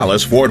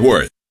Dallas-Fort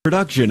Worth.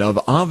 Production of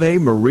Ave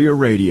Maria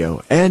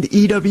Radio and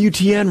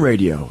EWTN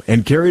Radio,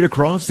 and carried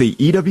across the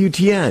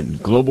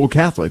EWTN Global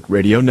Catholic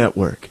Radio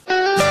Network.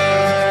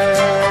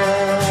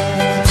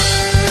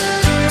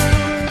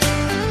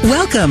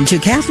 Welcome to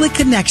Catholic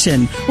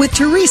Connection with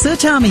Teresa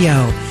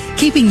Tomeo,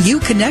 keeping you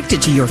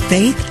connected to your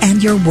faith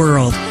and your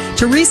world.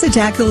 Teresa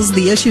tackles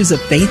the issues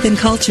of faith and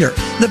culture,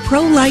 the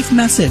pro-life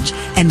message,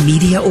 and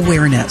media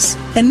awareness.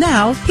 And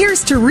now,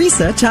 here's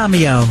Teresa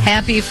Tomeo.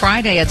 Happy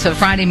Friday. It's a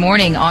Friday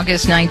morning,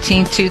 August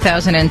 19th,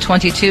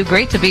 2022.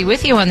 Great to be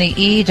with you on the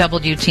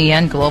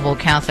EWTN Global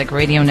Catholic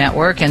Radio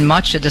Network, and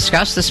much to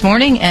discuss this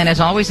morning. And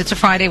as always, it's a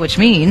Friday, which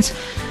means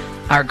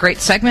our great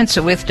segments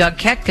with Doug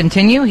Keck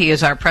continue. He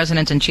is our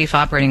President and Chief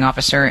Operating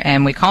Officer,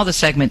 and we call the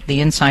segment The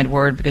Inside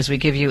Word because we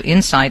give you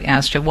insight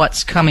as to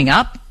what's coming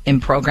up in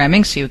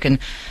programming, so you can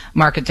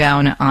mark it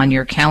down on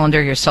your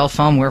calendar, your cell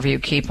phone, wherever you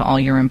keep all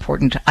your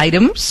important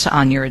items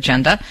on your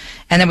agenda.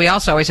 And then we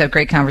also always have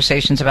great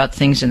conversations about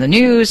things in the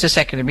news, the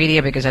secular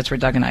media, because that's where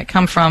Doug and I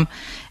come from,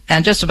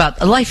 and just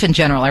about life in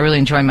general. I really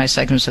enjoy my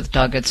segments with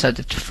Doug. It's,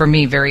 for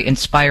me, very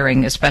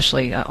inspiring,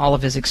 especially all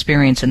of his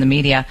experience in the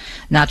media,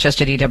 not just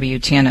at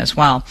EWTN as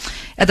well.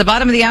 At the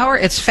bottom of the hour,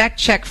 it's Fact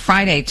Check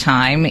Friday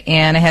time,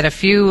 and I had a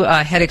few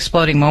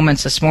head-exploding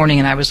moments this morning,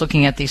 and I was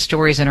looking at these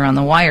stories that are on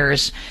the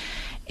wires,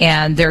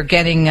 and they're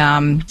getting,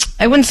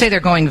 I wouldn't say they're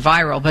going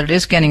viral, but it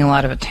is getting a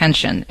lot of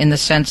attention in the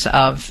sense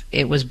of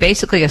it was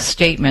basically a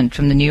statement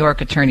from the New York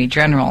Attorney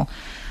General.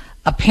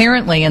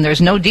 Apparently, and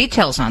there's no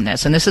details on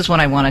this, and this is what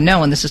I want to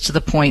know, and this is to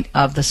the point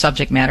of the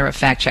subject matter of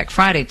Fact Check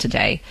Friday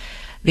today.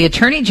 The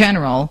Attorney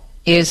General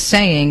is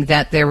saying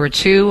that there were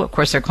two, of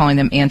course they're calling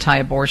them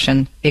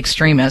anti-abortion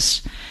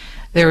extremists.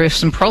 There were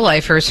some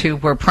pro-lifers who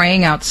were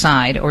praying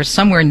outside or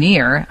somewhere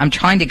near. I'm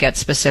trying to get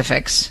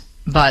specifics,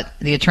 but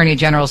the Attorney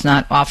General is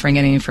not offering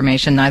any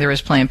information, neither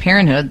is Planned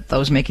Parenthood,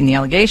 those making the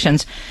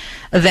allegations,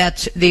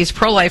 that these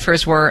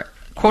pro-lifers were,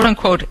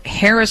 quote-unquote,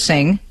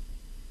 harassing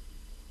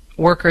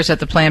workers at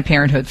the Planned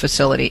Parenthood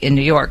facility in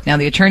New York. Now,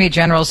 the Attorney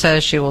General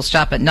says she will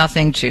stop at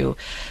nothing to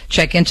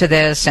check into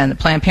this, and the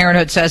Planned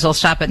Parenthood says they'll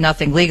stop at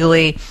nothing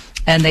legally,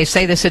 and they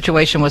say the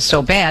situation was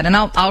so bad. And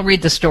I'll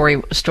read the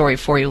story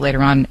for you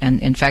later on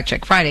in Fact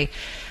Check Friday,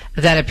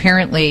 that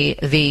apparently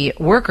the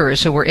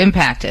workers who were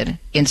impacted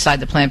inside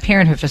the Planned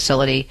Parenthood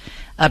facility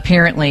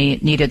apparently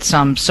needed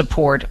some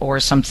support or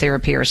some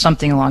therapy or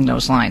something along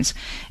those lines.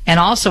 And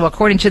also,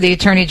 according to the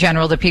Attorney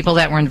General, the people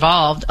that were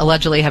involved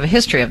allegedly have a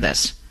history of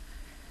this.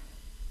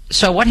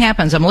 So what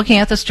happens? I'm looking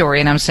at the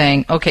story and I'm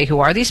saying, okay, who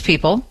are these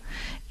people?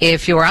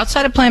 If you were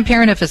outside a Planned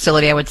Parenthood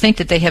facility, I would think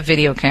that they have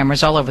video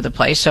cameras all over the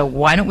place. So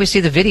why don't we see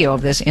the video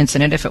of this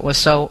incident if it was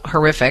so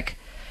horrific?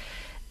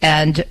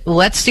 And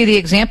let's see the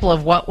example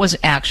of what was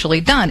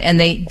actually done. And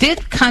they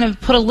did kind of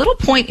put a little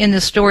point in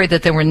the story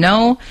that there were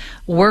no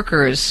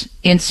workers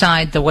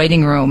inside the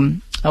waiting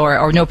room,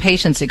 or no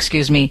patients,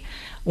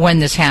 when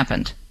this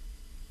happened.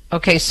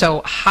 Okay,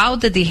 so how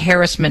did the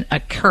harassment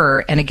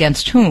occur and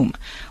against whom?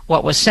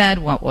 What was said,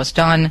 what was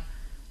done?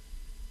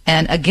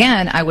 And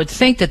again, I would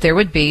think that there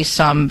would be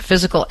some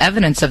physical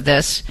evidence of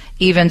this,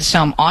 even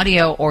some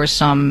audio or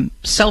some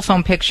cell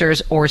phone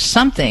pictures or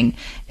something,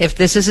 if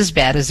this is as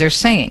bad as they're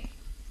saying.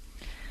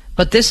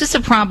 But this is a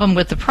problem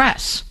with the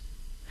press.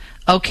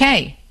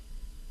 Okay,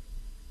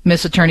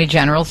 Ms. Attorney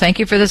General, thank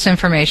you for this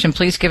information.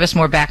 Please give us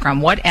more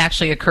background. What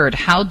actually occurred?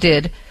 How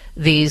did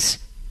these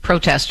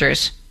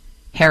protesters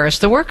harass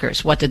the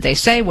workers? What did they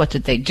say? What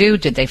did they do?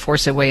 Did they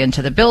force their way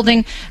into the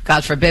building?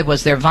 God forbid,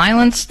 was there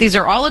violence? These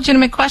are all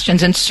legitimate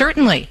questions, and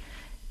certainly,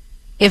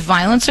 if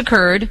violence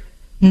occurred,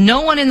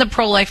 no one in the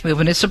pro-life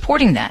movement is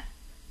supporting that.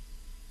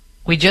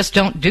 We just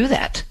don't do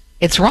that.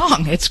 It's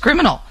wrong. It's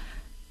criminal.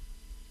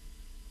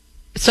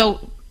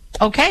 So,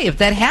 okay, if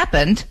that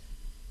happened,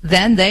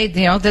 then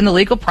then the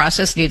legal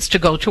process needs to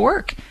go to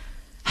work.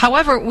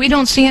 However, we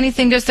don't see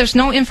anything. There's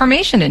no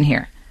information in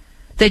here.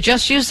 They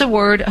just use the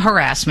word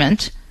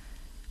harassment.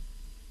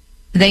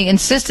 They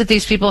insist that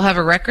these people have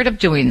a record of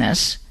doing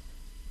this,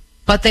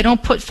 but they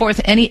don't put forth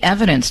any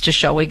evidence to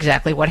show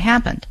exactly what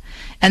happened.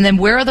 And then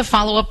where are the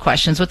follow-up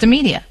questions with the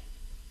media?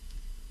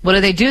 What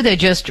do? They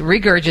just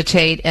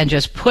regurgitate and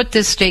just put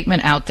this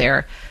statement out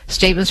there,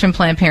 statements from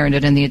Planned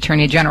Parenthood and the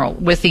Attorney General,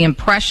 with the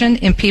impression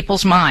in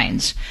people's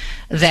minds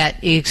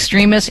that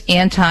extremist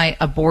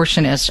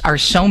anti-abortionists are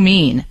so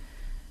mean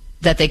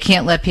that they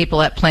can't let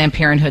people at Planned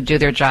Parenthood do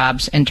their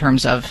jobs in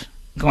terms of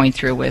going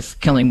through with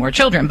killing more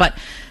children. But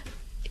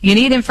you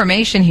need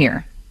information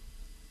here,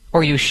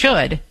 or you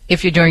should,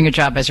 if you're doing your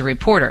job as a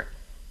reporter.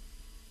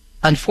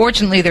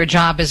 Unfortunately, their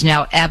job is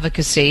now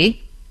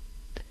advocacy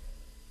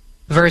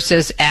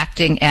versus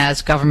acting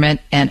as government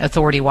and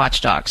authority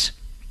watchdogs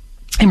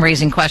and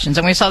raising questions.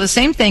 And we saw the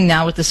same thing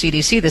now with the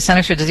CDC, the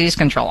Centers for Disease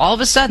Control. All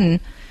of a sudden,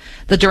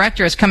 the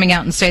director is coming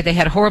out and say they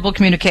had horrible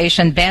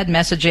communication, bad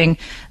messaging,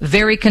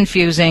 very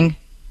confusing.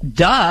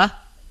 Duh.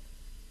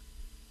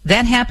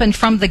 That happened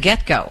from the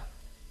get-go.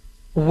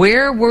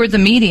 Where were the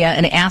media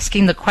in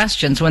asking the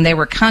questions when they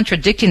were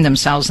contradicting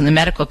themselves in the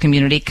medical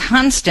community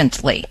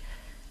constantly?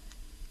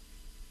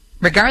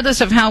 Regardless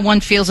of how one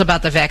feels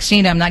about the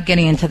vaccine, I'm not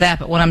getting into that,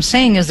 but what I'm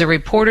saying is the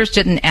reporters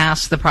didn't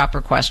ask the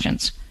proper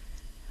questions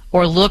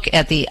or look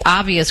at the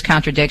obvious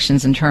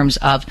contradictions in terms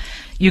of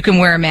you can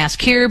wear a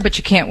mask here, but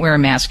you can't wear a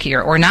mask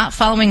here, or not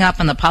following up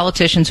on the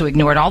politicians who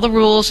ignored all the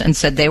rules and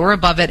said they were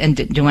above it and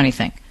didn't do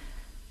anything.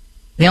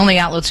 The only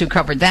outlets who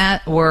covered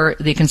that were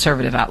the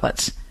conservative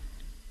outlets.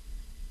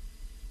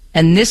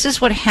 And this is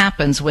what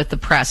happens with the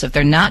press. If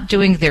they're not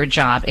doing their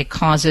job, it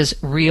causes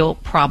real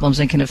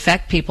problems and can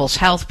affect people's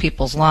health,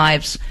 people's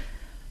lives,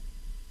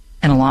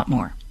 and a lot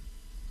more.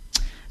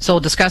 So we'll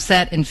discuss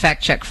that in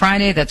Fact Check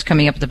Friday. That's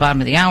coming up at the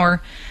bottom of the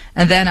hour.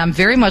 And then I'm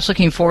very much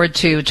looking forward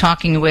to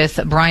talking with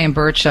Brian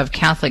Birch of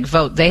Catholic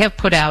Vote. They have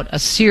put out a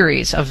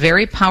series of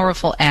very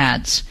powerful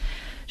ads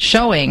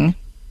showing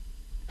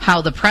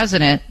how the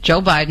president,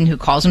 Joe Biden, who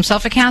calls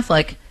himself a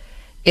Catholic,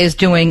 is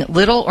doing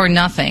little or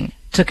nothing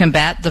to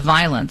combat the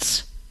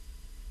violence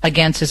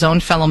against his own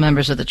fellow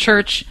members of the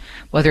church,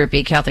 whether it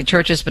be Catholic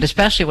churches, but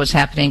especially what's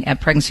happening at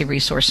pregnancy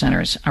resource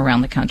centers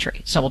around the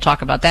country. So we'll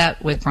talk about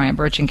that with Brian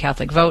Birch and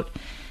Catholic Vote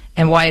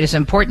and why it is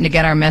important to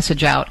get our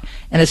message out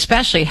and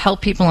especially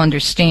help people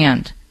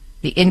understand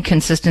the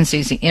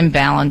inconsistencies, the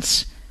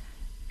imbalance,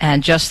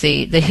 and just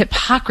the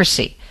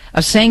hypocrisy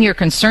of saying you're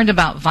concerned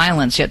about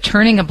violence, yet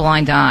turning a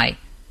blind eye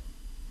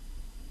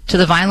to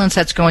the violence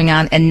that's going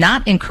on and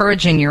not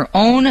encouraging your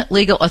own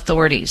legal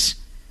authorities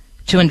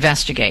to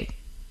investigate.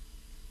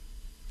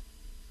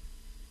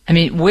 I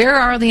mean, where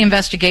are the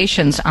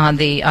investigations on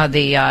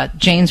the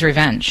Jane's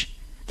Revenge,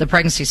 the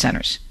pregnancy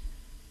centers?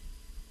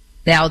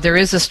 Now, there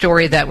is a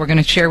story that we're going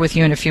to share with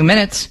you in a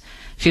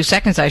few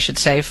seconds, I should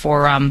say,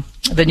 for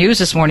the news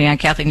this morning on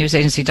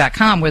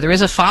CatholicNewsAgency.com, where there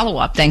is a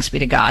follow-up, thanks be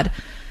to God,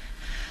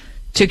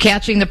 to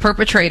catching the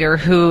perpetrator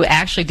who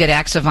actually did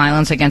acts of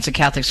violence against a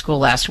Catholic school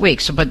last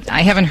week. But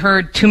I haven't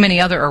heard too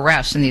many other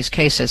arrests in these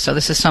cases. So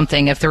this is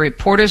something, if the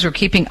reporters were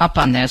keeping up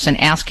on this and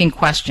asking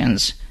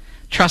questions,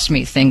 trust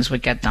me, things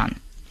would get done.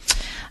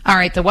 All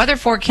right, the weather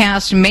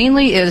forecast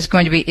mainly is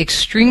going to be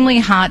extremely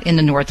hot in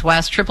the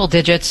northwest, triple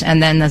digits,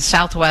 and then the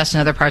southwest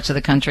and other parts of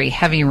the country,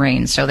 heavy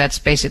rain. So that's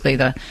basically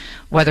the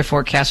weather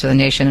forecast for the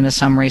nation in a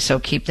summary, so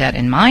keep that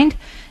in mind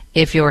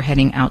if you're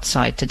heading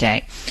outside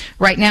today.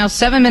 Right now,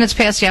 7 minutes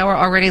past the hour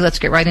already. Let's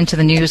get right into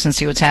the news and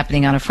see what's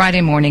happening on a Friday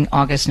morning,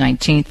 August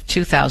 19th,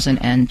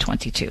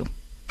 2022.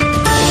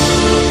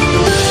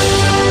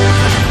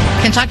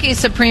 Kentucky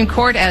Supreme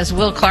Court, as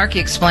Will Clark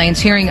explains,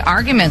 hearing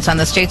arguments on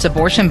the state's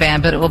abortion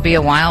ban, but it will be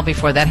a while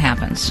before that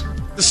happens.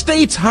 The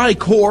state's high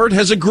court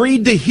has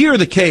agreed to hear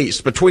the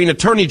case between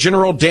Attorney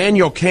General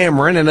Daniel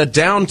Cameron and a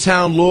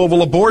downtown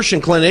Louisville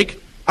abortion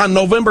clinic on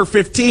November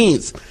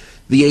 15th.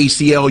 The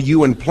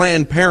ACLU and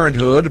Planned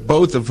Parenthood,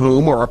 both of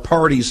whom are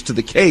parties to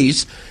the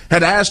case,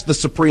 had asked the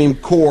Supreme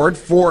Court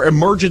for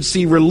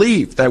emergency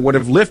relief that would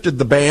have lifted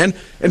the ban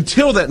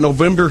until that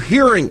November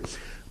hearing.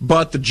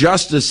 But the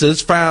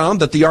justices found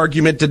that the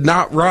argument did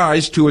not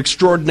rise to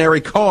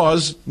extraordinary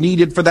cause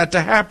needed for that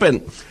to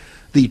happen.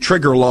 The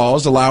trigger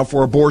laws allow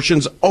for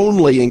abortions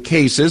only in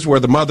cases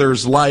where the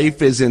mother's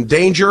life is in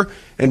danger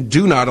and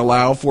do not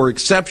allow for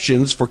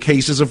exceptions for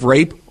cases of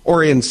rape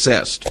or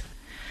incest.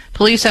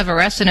 Police have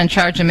arrested and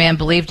charged a man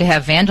believed to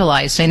have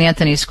vandalized St.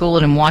 Anthony's School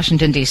in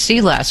Washington, D.C.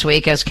 last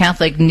week. As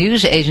Catholic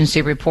News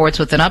Agency reports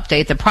with an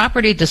update, the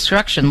property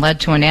destruction led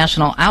to a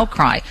national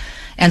outcry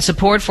and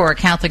support for a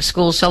Catholic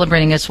school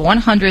celebrating its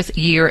 100th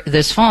year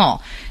this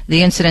fall.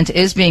 The incident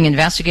is being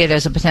investigated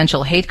as a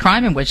potential hate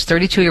crime in which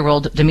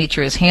 32-year-old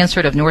Demetrius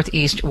Hansford of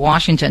Northeast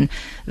Washington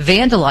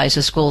vandalized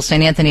the school's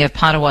St. Anthony of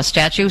Padua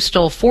statue,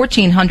 stole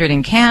 $1,400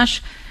 in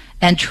cash,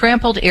 and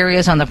trampled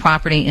areas on the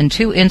property in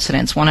two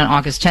incidents, one on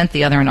August 10th,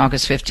 the other on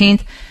August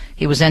 15th.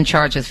 He was then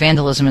charged with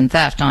vandalism and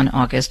theft on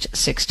August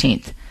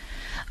 16th.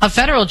 A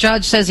federal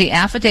judge says the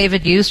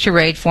affidavit used to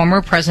raid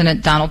former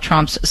President Donald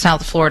Trump's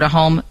South Florida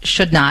home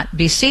should not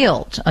be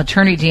sealed.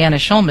 Attorney Deanna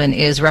Schulman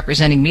is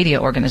representing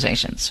media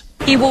organizations.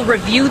 He will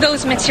review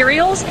those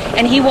materials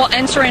and he will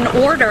enter an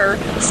order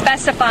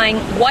specifying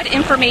what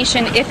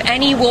information, if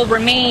any, will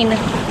remain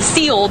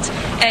sealed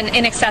and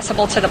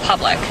inaccessible to the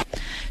public.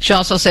 She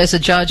also says the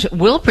judge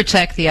will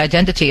protect the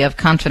identity of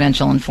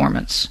confidential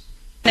informants.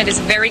 It is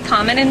very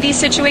common in these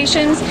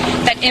situations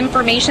that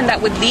information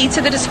that would lead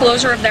to the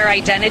disclosure of their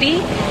identity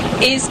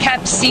is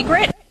kept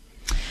secret.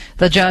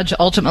 The judge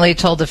ultimately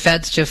told the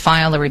feds to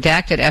file a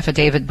redacted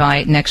affidavit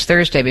by next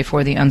Thursday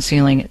before the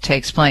unsealing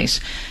takes place.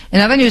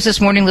 In other news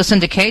this morning, Listen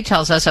Decay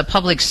tells us a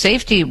public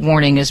safety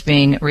warning is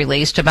being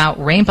released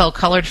about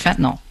rainbow-colored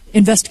fentanyl.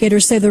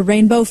 Investigators say the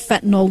rainbow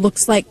fentanyl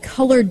looks like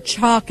colored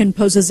chalk and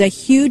poses a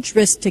huge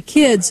risk to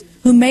kids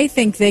who may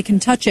think they can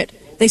touch it.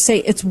 They say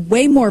it's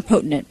way more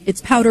potent.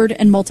 It's powdered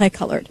and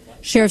multicolored.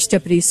 Sheriff's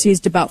deputies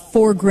seized about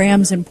 4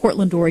 grams in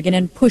Portland, Oregon,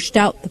 and pushed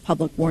out the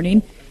public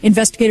warning.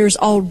 Investigators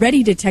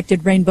already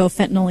detected rainbow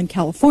fentanyl in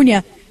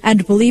California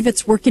and believe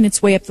it's working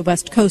its way up the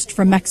west coast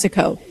from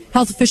Mexico.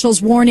 Health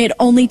officials warn it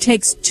only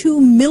takes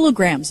 2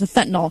 milligrams of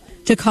fentanyl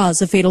to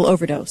cause a fatal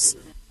overdose.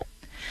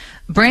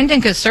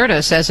 Brandon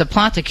Caserta says a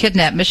plot to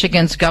kidnap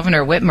Michigan's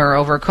Governor Whitmer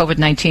over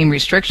COVID-19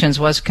 restrictions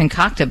was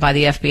concocted by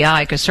the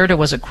FBI. Caserta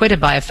was acquitted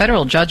by a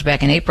federal judge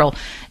back in April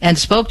and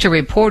spoke to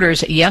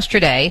reporters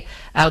yesterday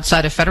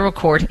outside a federal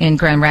court in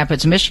Grand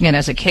Rapids, Michigan,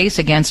 as a case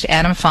against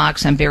Adam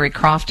Fox and Barry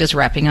Croft is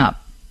wrapping up.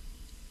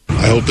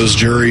 I hope this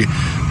jury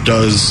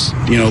does,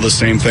 the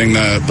same thing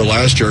that the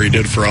last jury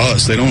did for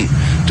us. They don't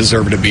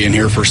deserve to be in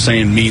here for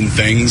saying mean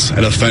things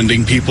and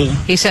offending people.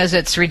 He says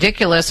it's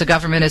ridiculous the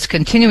government is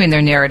continuing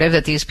their narrative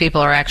that these people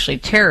are actually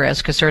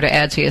terrorists. Caserta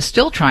adds he is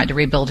still trying to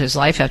rebuild his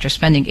life after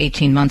spending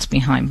 18 months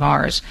behind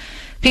bars.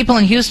 People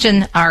in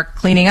Houston are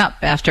cleaning up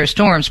after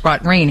storms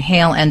brought rain,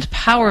 hail, and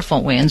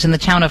powerful winds in the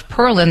town of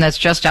Pearland that's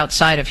just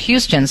outside of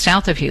Houston,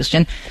 south of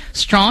Houston.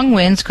 Strong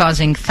winds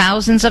causing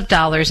thousands of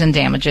dollars in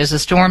damages. A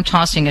storm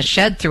tossing a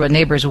shed through a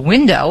neighbor's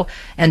window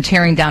and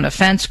tearing down a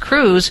fence.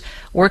 Crews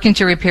working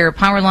to repair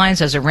power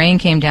lines as the rain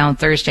came down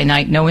Thursday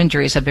night. No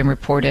injuries have been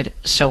reported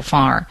so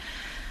far.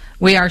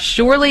 We are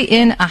surely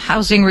in a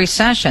housing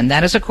recession.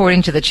 That is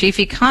according to the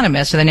chief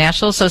economist of the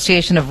National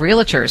Association of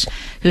Realtors,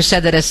 who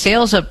said that as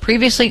sales of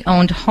previously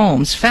owned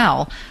homes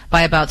fell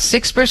by about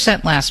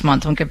 6% last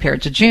month when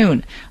compared to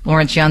June.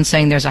 Lawrence Yun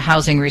saying there's a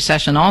housing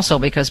recession also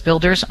because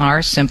builders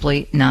are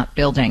simply not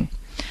building.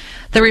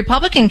 The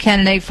Republican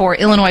candidate for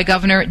Illinois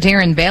Governor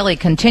Darren Bailey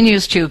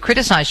continues to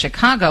criticize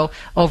Chicago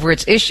over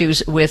its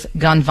issues with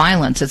gun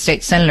violence. The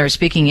state senator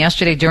speaking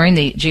yesterday during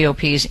the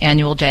GOP's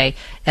annual day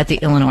at the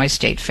Illinois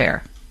State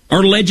Fair.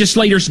 Our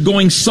legislators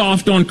going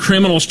soft on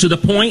criminals to the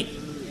point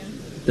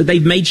that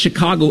they've made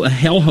Chicago a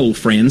hellhole,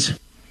 friends.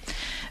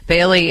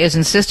 Bailey is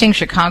insisting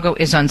Chicago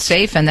is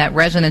unsafe and that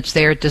residents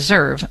there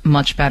deserve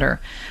much better.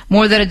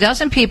 More than a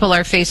dozen people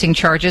are facing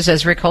charges,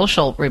 as Rick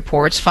Holschel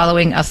reports,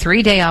 following a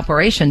 3-day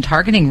operation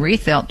targeting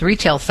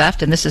retail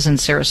theft, and this is in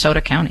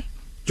Sarasota County.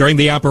 During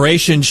the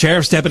operation,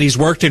 sheriff's deputies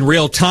worked in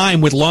real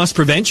time with loss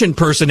prevention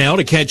personnel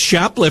to catch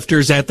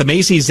shoplifters at the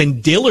Macy's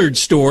and Dillard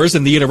stores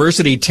in the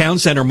University Town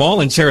Center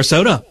Mall in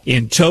Sarasota.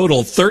 In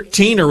total,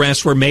 13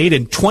 arrests were made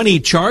and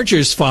 20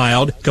 charges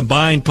filed.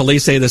 Combined,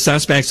 police say the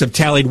suspects have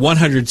tallied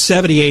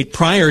 178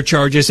 prior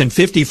charges and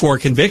 54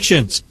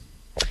 convictions.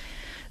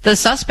 The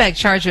suspect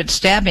charged with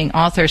stabbing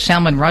author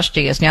Salman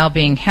Rushdie is now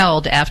being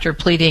held after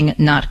pleading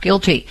not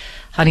guilty.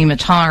 Hani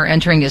Matar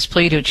entering his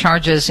plea to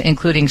charges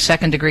including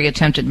second-degree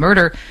attempted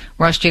murder.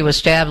 Rushdie was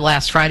stabbed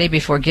last Friday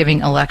before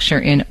giving a lecture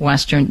in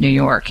western New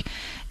York.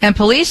 And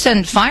police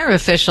and fire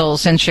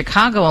officials in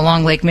Chicago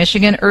along Lake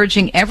Michigan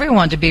urging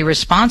everyone to be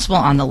responsible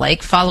on the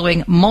lake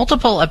following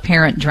multiple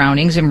apparent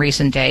drownings in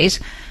recent days.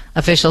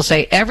 Officials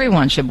say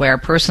everyone should wear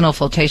personal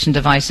flotation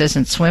devices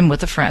and swim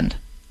with a friend.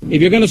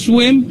 If you're going to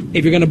swim,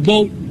 if you're going to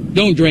boat,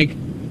 don't drink.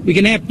 We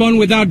can have fun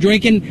without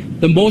drinking.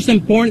 The most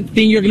important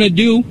thing you're going to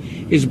do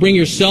is bring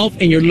yourself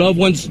and your loved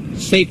ones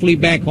safely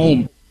back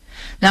home.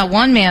 Now,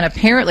 one man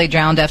apparently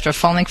drowned after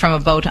falling from a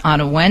boat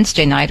on a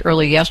Wednesday night.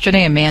 Early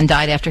yesterday, a man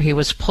died after he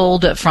was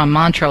pulled from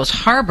Montrose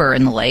Harbor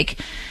in the lake.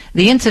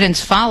 The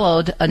incidents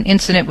followed an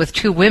incident with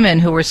 2 women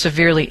who were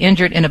severely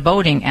injured in a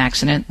boating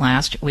accident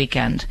last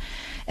weekend.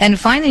 And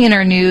finally, in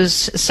our news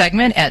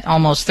segment at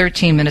almost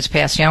 13 minutes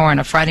past the hour on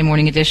a Friday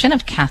morning edition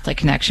of Catholic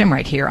Connection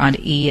right here on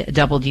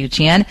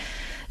EWTN,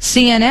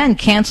 CNN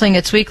canceling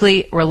its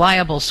weekly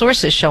Reliable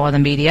Sources show on the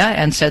media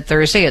and said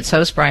Thursday its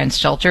host Brian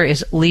Stelter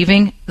is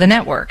leaving the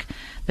network.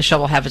 The show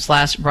will have its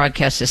last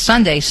broadcast this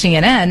Sunday.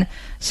 CNN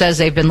says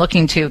they've been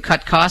looking to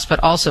cut costs but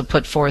also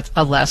put forth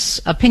a less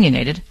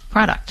opinionated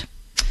product.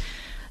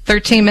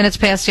 13 minutes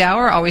past the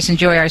hour. Always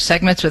enjoy our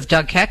segments with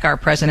Doug Keck, our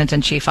President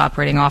and Chief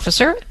Operating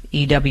Officer.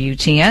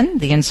 EWTN,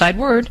 The Inside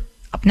Word.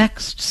 Up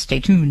next. Stay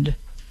tuned.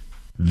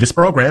 This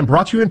program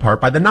brought to you in part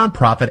by the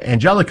nonprofit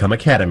Angelicum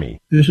Academy.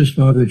 This is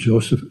Father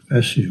Joseph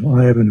Essio.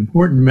 I have an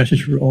important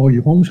message for all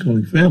you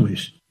homeschooling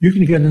families. You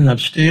can get an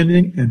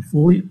outstanding and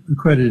fully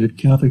accredited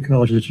Catholic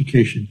college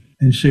education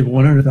and save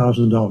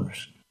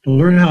 $100,000. To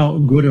learn how,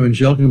 go to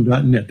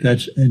Angelicum.net.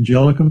 That's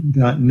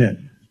Angelicum.net.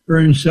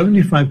 Earn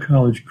 75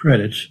 college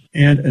credits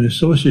and an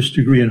associate's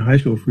degree in high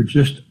school for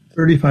just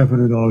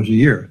 $3,500 a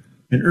year.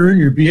 And earn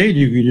your BA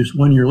degree just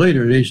 1 year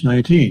later at age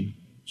 19.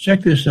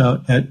 Check this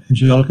out at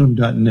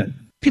Angelicum.net.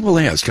 People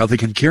ask how they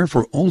can care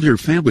for older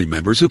family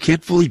members who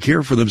can't fully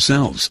care for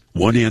themselves.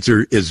 One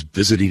answer is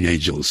Visiting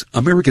Angels,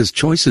 America's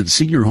choice in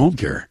senior home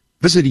care.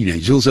 Visiting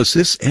Angels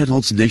assists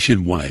adults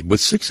nationwide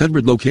with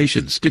 600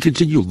 locations to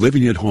continue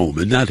living at home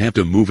and not have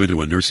to move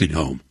into a nursing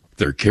home.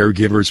 Their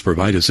caregivers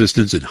provide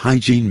assistance in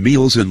hygiene,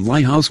 meals, and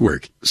light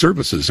housework.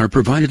 Services are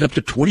provided up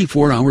to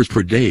 24 hours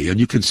per day, and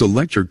you can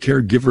select your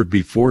caregiver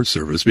before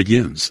service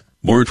begins.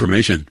 More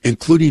information,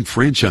 including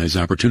franchise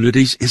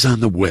opportunities, is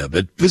on the web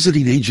at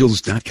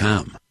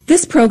visitingangels.com.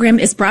 This program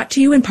is brought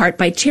to you in part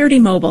by Charity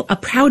Mobile, a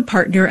proud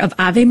partner of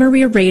Ave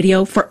Maria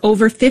Radio for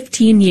over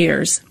 15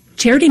 years.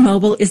 Charity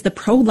Mobile is the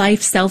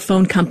pro-life cell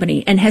phone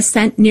company and has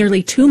sent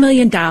nearly $2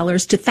 million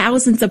to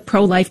thousands of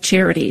pro-life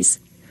charities.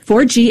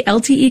 4G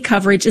LTE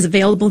coverage is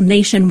available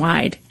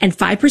nationwide, and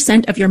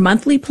 5% of your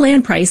monthly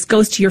plan price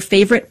goes to your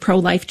favorite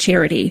pro-life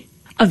charity.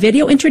 A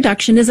video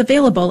introduction is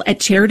available at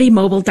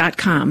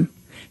CharityMobile.com.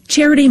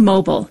 Charity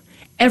Mobile,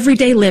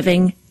 everyday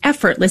living,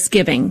 effortless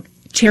giving.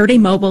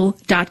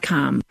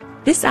 CharityMobile.com.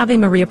 This Ave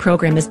Maria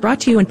program is brought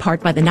to you in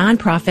part by the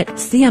nonprofit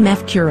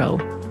CMF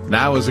Curo.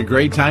 Now is a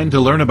great time to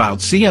learn about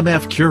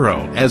CMF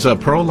Curo as a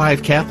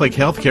pro-life Catholic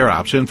healthcare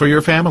option for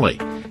your family.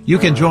 You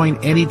can join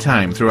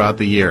anytime throughout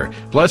the year.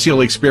 Plus, you'll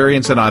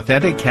experience an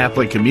authentic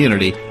Catholic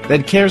community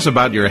that cares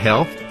about your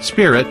health,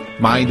 spirit,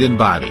 mind, and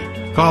body.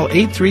 Call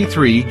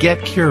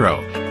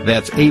 833-GET-CURO.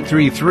 That's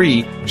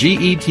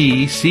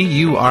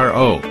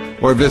 833-GETCURO.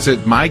 Or visit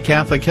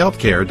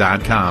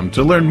mycatholichealthcare.com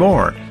to learn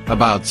more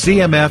about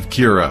CMF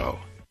Curo.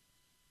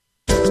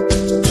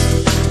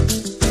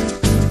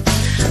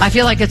 I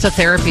feel like it's a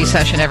therapy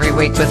session every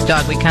week with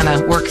Doug. We kind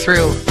of work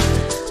through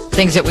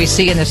things that we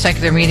see in the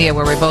secular media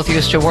where we both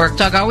used to work.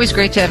 Doug, always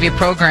great to have you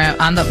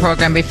on the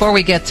program. Before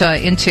we get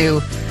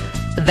into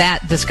that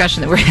discussion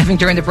that we're having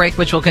during the break,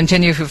 which will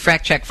continue through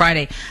Fact Check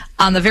Friday,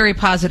 on the very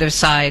positive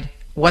side,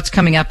 what's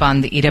coming up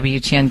on the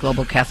EWTN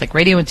Global Catholic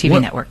Radio and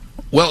TV Network?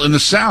 Well, in the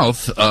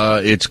South,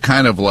 it's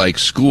kind of like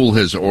school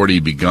has already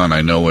begun.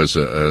 I know as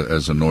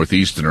a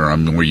Northeasterner,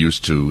 I'm more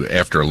used to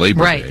after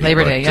Labor Day. Right,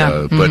 Labor Day,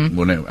 yeah. But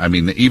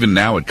even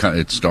now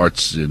it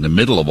starts in the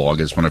middle of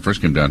August. When I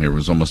first came down here, it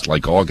was almost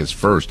like August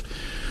 1st.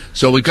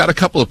 So we've got a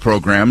couple of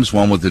programs,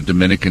 one with the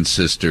Dominican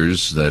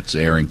Sisters that's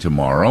airing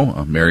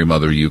tomorrow, Mary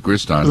Mother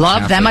Eucharist on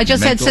Love Catholic them. I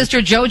just Mental. had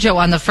Sister JoJo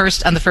on the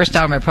first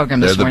hour of my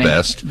program this morning.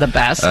 They're the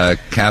best.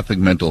 Catholic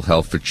Mental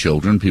Health for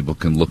Children. People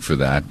can look for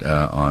that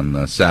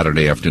on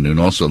Saturday afternoon.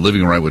 Also,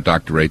 Living Right with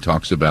Dr. Ray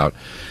talks about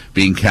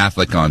being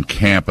Catholic on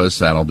campus.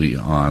 That'll be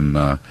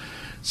on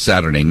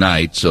Saturday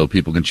night, so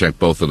people can check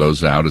both of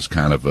those out as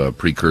kind of a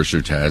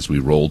precursor to as we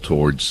roll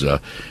towards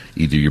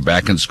either you're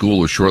back in school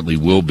or shortly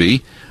will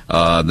be.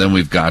 Then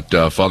we've got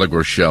Father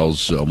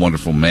Groshel's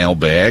wonderful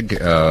mailbag,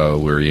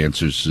 where he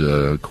answers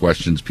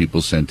questions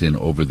people sent in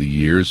over the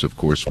years. Of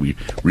course, we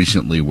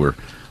recently were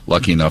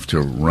lucky enough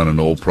to run an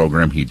old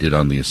program he did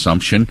on the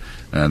Assumption,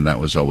 and that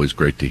was always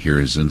great to hear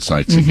his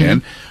insights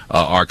again.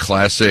 Our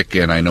classic,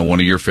 and I know one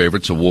of your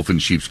favorites, A Wolf in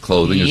Sheep's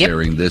Clothing, is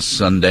airing this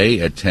Sunday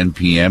at 10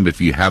 p.m.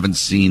 If you haven't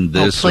seen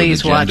this or the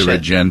Gender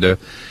Agenda,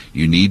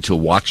 you need to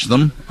watch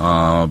them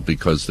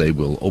because they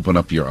will open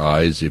up your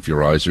eyes if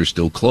your eyes are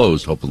still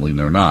closed. Hopefully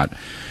they're not.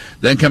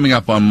 Then coming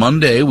up on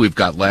Monday, we've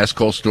got Last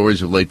Call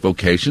Stories of Late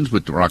Vocations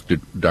with Dr.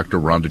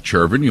 Rhonda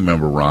Chervin. You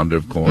remember Rhonda,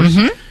 of course.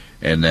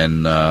 And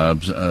then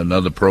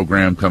another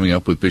program coming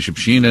up with Bishop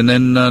Sheen. And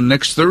then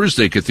next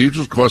Thursday,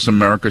 Cathedrals Across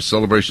America,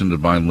 Celebration of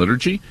Divine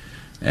Liturgy.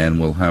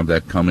 And we'll have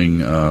that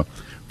coming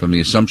from the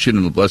Assumption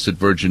and the Blessed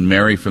Virgin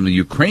Mary from the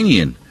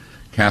Ukrainian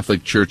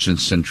Catholic Church in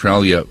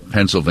Centralia,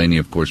 Pennsylvania.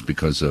 Of course,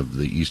 because of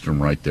the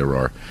Eastern Rite, there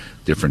are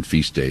different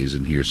feast days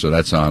in here. So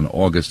that's on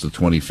August the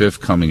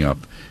 25th coming up.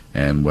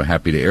 And we're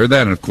happy to air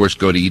that. And, of course,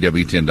 go to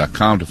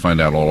EWTN.com to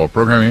find out all our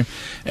programming.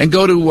 And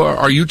go to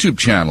our YouTube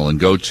channel and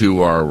go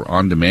to our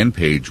on-demand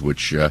page,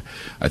 which I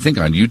think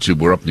on YouTube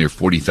we're up near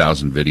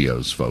 40,000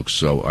 videos, folks.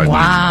 So,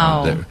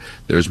 I mean,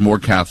 there's more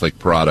Catholic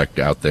product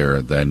out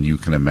there than you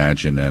can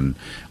imagine. And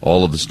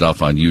all of the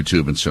stuff on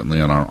YouTube and certainly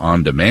on our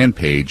on-demand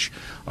page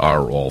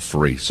are all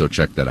free. So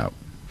check that out.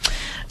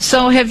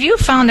 So have you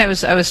found, I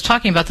was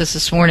talking about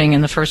this morning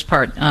in the first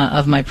part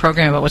of my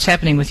program about what's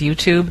happening with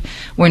YouTube,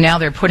 where now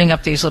they're putting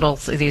up these little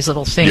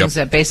things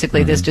that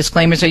basically there's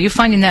disclaimers. Are you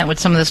finding that with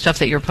some of the stuff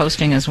that you're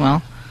posting as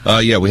well?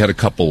 Yeah, we had a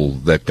couple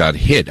that got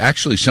hit.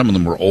 Actually, some of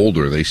them were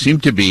older. They seem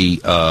to be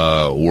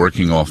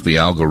working off the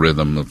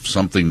algorithm of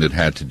something that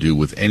had to do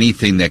with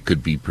anything that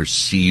could be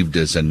perceived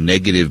as a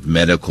negative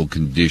medical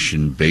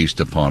condition based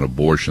upon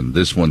abortion.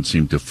 This one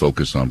seemed to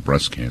focus on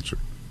breast cancer.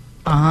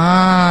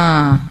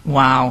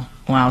 Wow.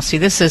 See,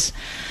 it's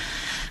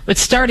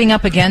starting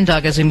up again,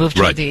 Doug, as we move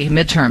to the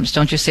midterms,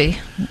 don't you see?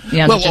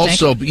 Yeah, well,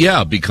 also,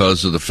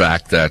 because of the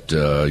fact that,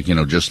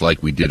 just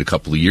like we did a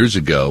couple of years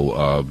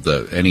ago,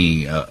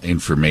 any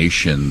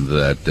information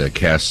that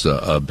casts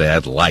a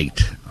bad light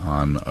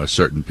on a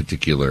certain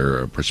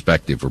particular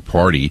perspective or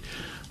party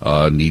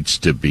needs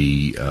to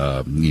be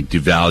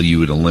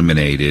devalued,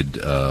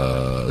 eliminated,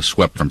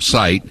 swept from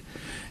sight.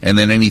 And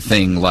then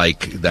anything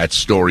like that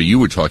story you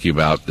were talking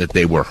about, that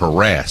they were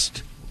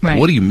harassed. Right.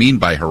 What do you mean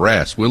by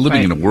harassed? We're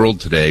living in a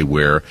world today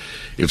where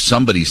if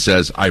somebody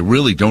says, I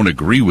really don't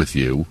agree with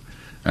you,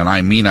 and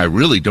I mean I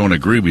really don't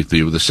agree with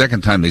you, the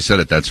second time they said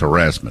it, that's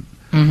harassment.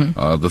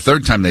 The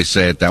third time they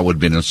say it, that would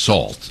have been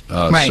assault.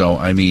 So,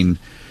 I mean,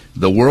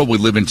 the world we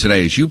live in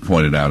today, as you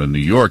pointed out in New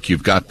York,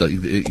 you've got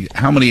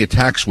how many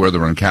attacks were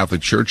there on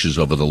Catholic churches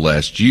over the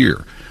last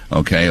year?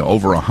 Okay,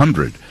 over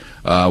 100.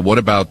 What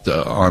about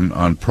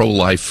on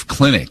pro-life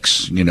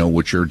clinics,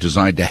 which are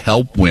designed to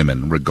help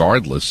women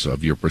regardless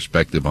of your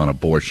perspective on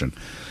abortion?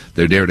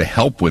 They're there to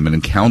help women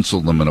and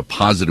counsel them in a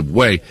positive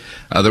way.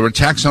 There are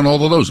attacks on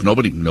all of those.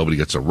 Nobody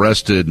gets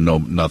arrested.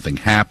 Nothing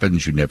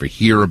happens. You never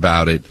hear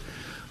about it.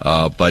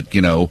 But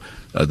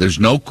There's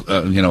no,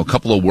 a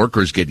couple of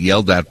workers get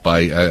yelled at by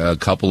a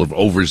couple of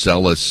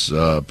overzealous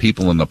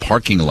people in the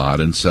parking lot,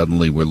 and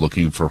suddenly we're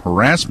looking for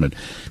harassment.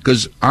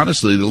 Because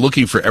honestly, they're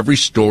looking for every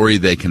story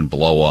they can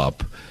blow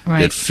up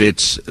that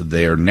fits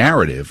their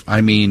narrative.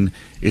 I mean,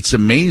 it's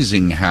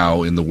amazing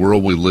how in the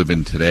world we live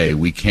in today,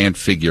 we can't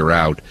figure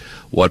out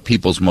what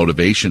people's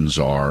motivations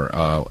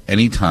are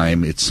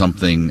anytime it's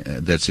something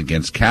that's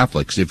against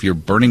Catholics. If you're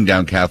burning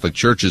down Catholic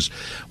churches,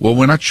 well,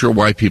 we're not sure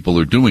why people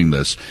are doing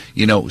this.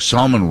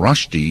 Salman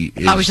Rushdie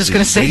is, I was just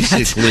going to say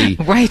basically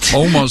right.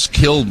 almost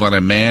killed by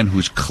a man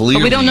who's clearly...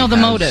 But we don't know the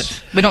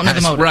motive. We don't know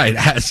the motive. Right,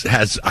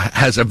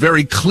 has a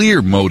very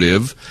clear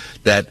motive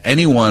that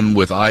anyone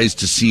with eyes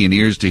to see and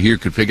ears to hear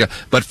could figure out.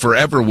 But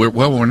forever,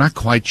 we're not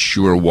quite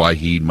sure why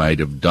he might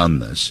have done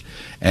this.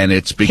 And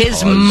it's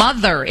because... His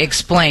mother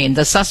explained,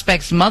 the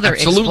suspect's mother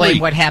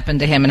explained what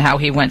happened to him and how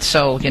he went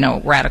so,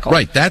 radical.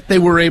 Right, that they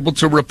were able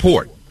to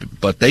report.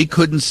 But they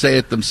couldn't say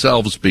it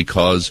themselves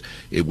because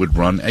it would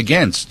run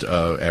against.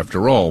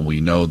 After all, we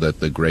know that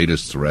the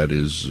greatest threat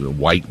is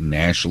white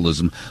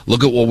nationalism.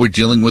 Look at what we're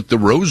dealing with, the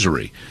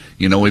Rosary.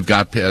 We've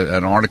got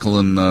an article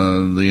in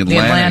the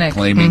Atlantic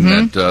claiming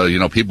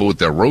that, people with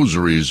their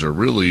rosaries are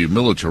really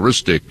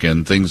militaristic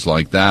and things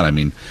like that. I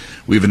mean,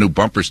 we have a new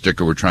bumper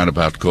sticker we're trying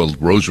to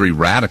called Rosary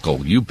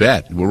Radical. You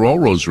bet. We're all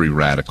Rosary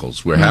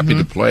Radicals. We're happy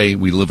to play.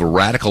 We live a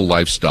radical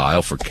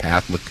lifestyle for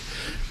Catholic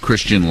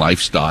Christian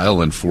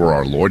lifestyle and for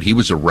our Lord. He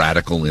was a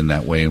radical in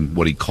that way, and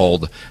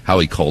how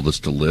he called us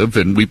to live.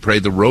 And we pray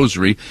the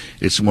Rosary.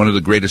 It's one of the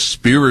greatest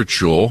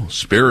spiritual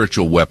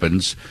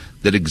weapons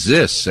that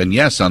exists. And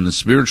yes, on the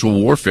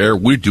spiritual warfare,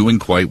 we're doing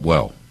quite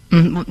well.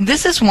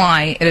 This is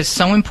why it is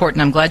so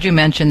important. I'm glad you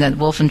mentioned that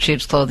Wolf in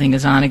Sheep's Clothing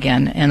is on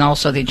again, and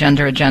also the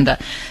Gender Agenda.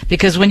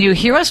 Because when you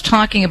hear us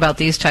talking about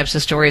these types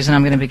of stories, and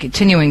I'm going to be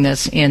continuing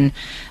this in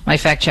my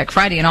Fact Check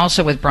Friday, and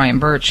also with Brian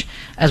Birch,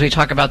 as we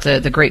talk about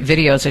the great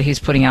videos that he's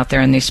putting out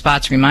there and these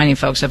spots reminding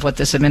folks of what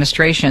this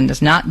administration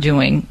is not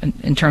doing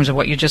in terms of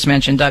what you just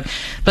mentioned, Doug.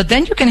 But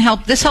then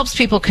this helps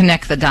people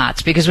connect the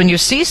dots. Because when you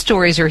see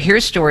stories or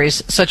hear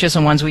stories such as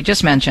the ones we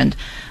just mentioned,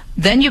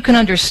 then you can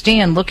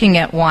understand looking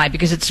at why,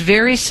 because it's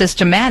very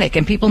systematic,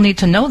 and people need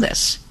to know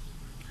this.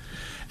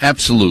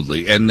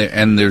 Absolutely, and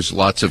there's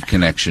lots of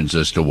connections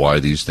as to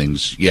why these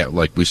things. Yeah,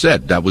 like we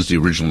said, that was the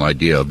original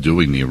idea of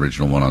doing the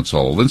original one on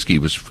Saul Alinsky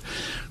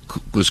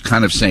was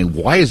kind of saying,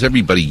 why is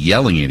everybody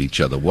yelling at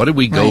each other? What do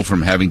we go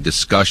from having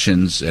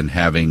discussions and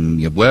having,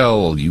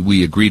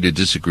 we agree to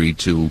disagree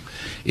to,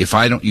 if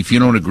you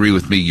don't agree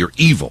with me, you're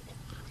evil.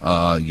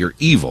 You're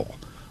evil.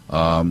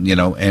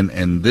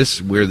 And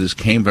this, where this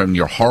came from,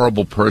 you're a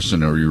horrible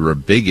person, or you're a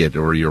bigot,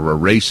 or you're a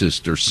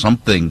racist, or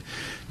something,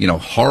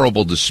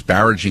 horrible,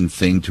 disparaging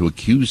thing to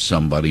accuse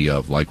somebody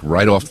of, like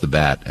right off the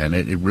bat. And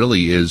it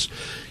really is,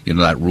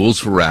 that rules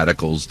for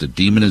radicals, the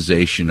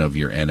demonization of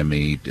your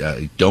enemy.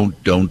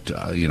 Don't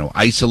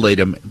isolate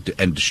them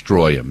and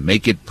destroy them.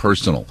 Make it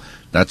personal.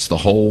 That's the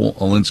whole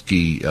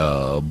Alinsky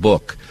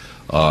book.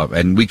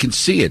 And we can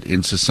see it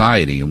in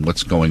society and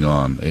what's going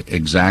on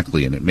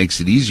exactly, and it makes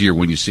it easier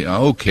when you see,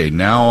 okay,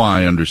 now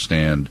I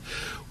understand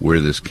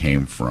where this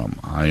came from.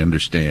 I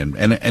understand,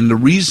 and the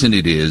reason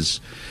it is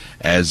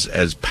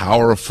as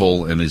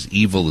powerful and as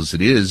evil as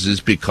it is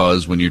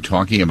because when you're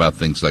talking about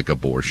things like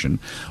abortion,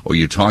 or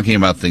you're talking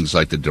about things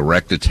like the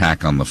direct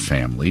attack on the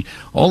family,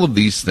 all of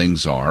these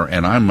things are,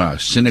 and I'm a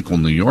cynical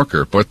New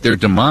Yorker, but they're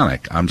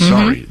demonic. I'm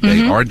sorry,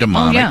 they are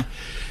demonic. Oh, yeah.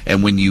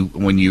 And when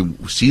you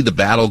see the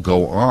battle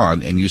go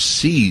on, and you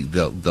see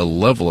the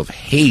level of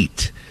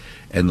hate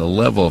and the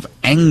level of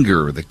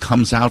anger that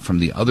comes out from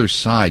the other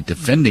side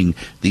defending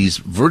these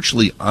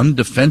virtually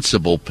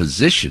undefensible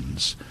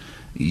positions,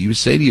 you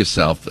say to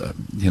yourself,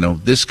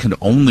 this can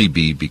only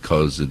be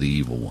because of the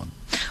evil one.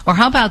 Or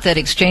how about that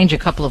exchange a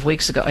couple of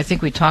weeks ago? I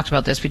think we talked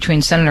about this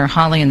between Senator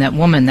Hawley and that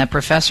woman, that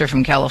professor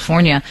from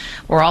California,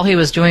 where all he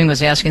was doing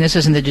was asking, this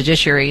is in the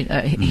judiciary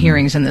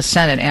hearings in the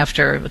Senate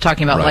after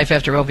talking about life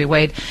after Roe v.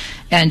 Wade,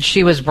 and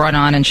she was brought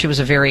on, and she was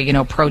a very,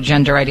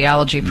 pro-gender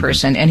ideology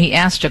person, and he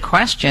asked a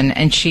question,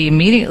 and she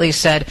immediately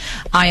said,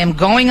 I am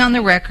going on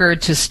the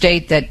record to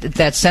state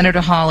that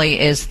Senator Hawley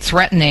is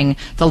threatening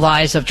the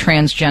lives of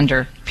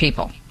transgender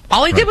people.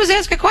 All he did was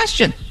ask a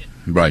question.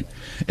 Right.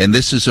 And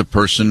this is a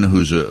person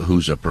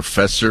who's a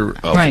professor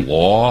of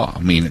law. I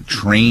mean, a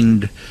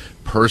trained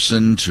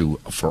person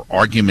for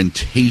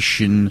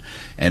argumentation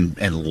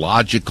and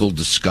logical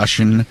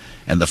discussion.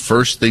 And the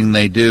first thing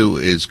they do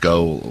is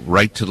go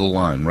right to the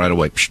line right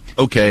away.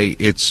 Okay,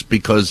 it's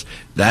because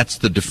that's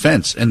the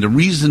defense. And the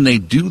reason they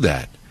do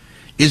that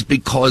is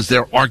because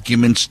their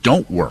arguments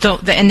don't work.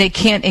 And they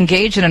can't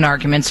engage in an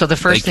argument, so the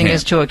first thing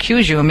is to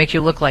accuse you and make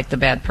you look like the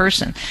bad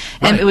person.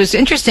 And it was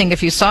interesting,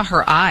 if you saw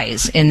her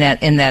eyes in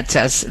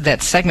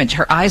that segment,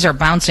 her eyes are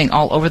bouncing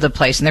all over the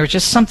place, and there was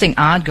just something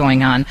odd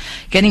going on.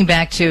 Getting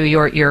back to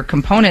your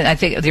component, I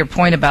think your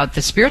point about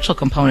the spiritual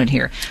component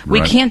here, we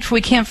can't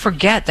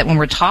forget that when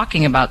we're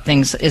talking about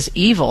things as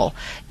evil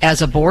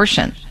as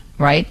abortion,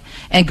 right?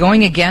 And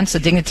going against the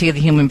dignity of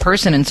the human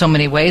person in so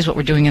many ways, what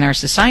we're doing in our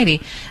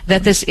society,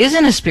 that this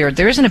isn't a spirit.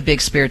 There isn't a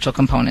big spiritual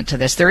component to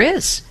this. There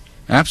is.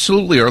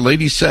 Absolutely. Our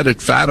Lady said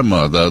at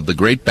Fatima, the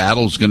great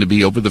battle is going to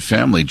be over the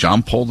family.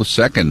 John Paul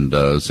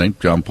II, St.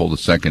 John Paul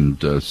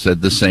II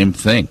said the same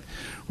thing,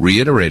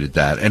 reiterated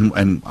that.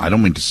 And I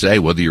don't mean to say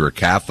whether you're a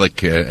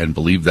Catholic and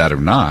believe that or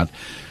not,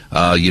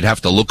 you'd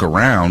have to look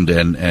around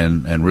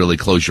and really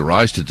close your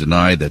eyes to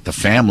deny that the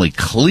family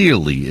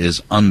clearly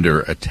is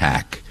under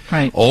attack.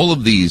 Right. All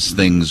of these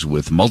things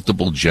with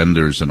multiple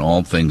genders and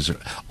all things,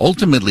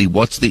 ultimately,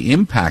 what's the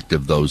impact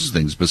of those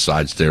things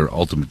besides their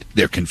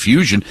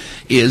confusion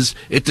is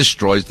it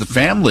destroys the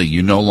family.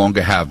 You no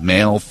longer have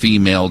male,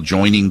 female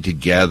joining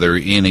together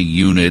in a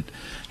unit,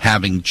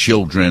 having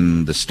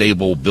children, the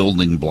stable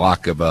building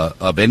block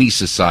of any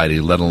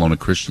society, let alone a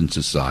Christian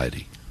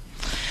society.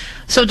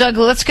 So, Doug,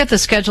 let's get the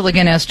schedule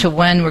again as to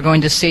when we're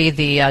going to see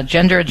the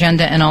gender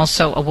agenda and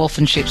also A Wolf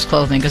in Sheep's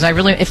Clothing. Because I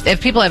really,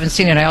 if people haven't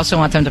seen it, I also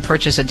want them to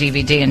purchase a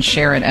DVD and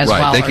share it as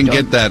well. Right, they can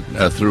get that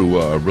through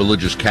a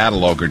religious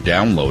catalog or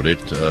download it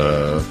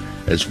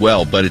as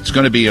well. But it's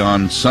going to be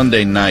on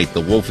Sunday night,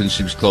 The Wolf in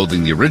Sheep's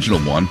Clothing, the original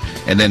one.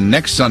 And then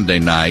next Sunday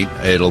night,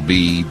 it'll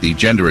be the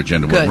gender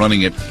agenda. Good. We're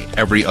running it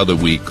every other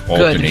week,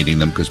 alternating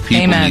them, because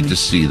people need to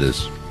see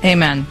this.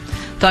 Amen.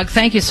 Doug,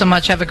 thank you so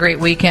much. Have a great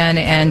weekend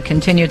and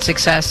continued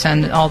success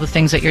and all the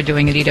things that you're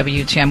doing at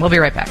EWTN. We'll be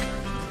right back.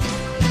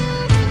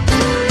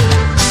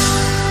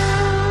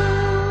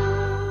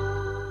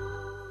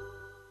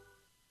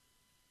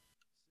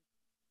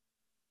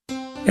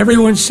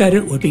 Everyone said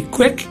it would be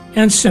quick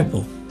and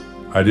simple.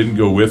 I didn't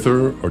go with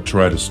her or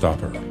try to stop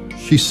her.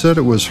 She said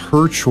it was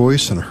her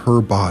choice and her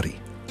body.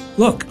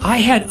 Look, I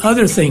had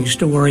other things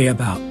to worry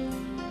about.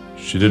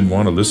 She didn't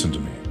want to listen to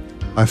me.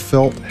 I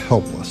felt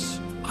helpless.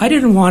 I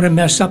didn't want to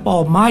mess up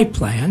all my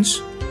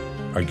plans.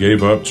 I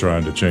gave up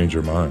trying to change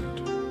her mind.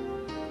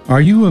 Are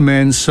you a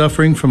man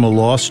suffering from a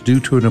loss due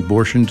to an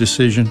abortion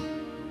decision?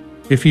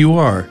 If you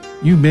are,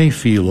 you may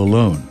feel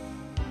alone,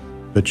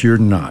 but you're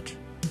not.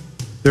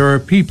 There are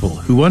people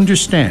who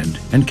understand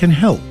and can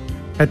help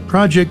at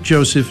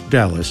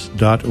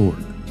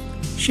ProjectJosephDallas.org.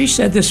 She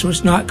said this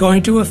was not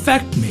going to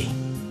affect me.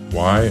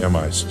 Why am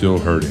I still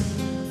hurting?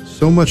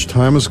 So much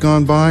time has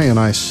gone by and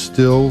I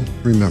still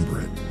remember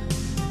it.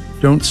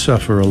 Don't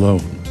suffer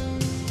alone.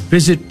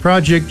 Visit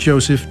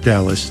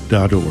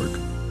ProjectJosephDallas.org.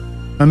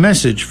 A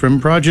message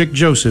from Project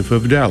Joseph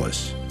of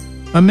Dallas,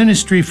 a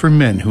ministry for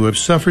men who have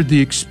suffered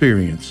the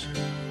experience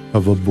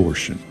of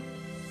abortion.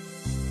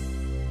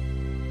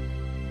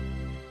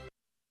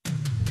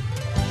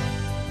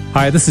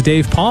 Hi, this is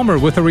Dave Palmer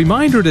with a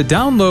reminder to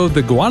download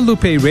the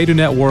Guadalupe Radio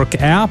Network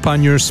app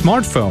on your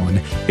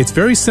smartphone. It's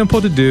very simple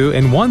to do,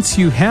 and once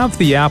you have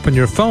the app on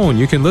your phone,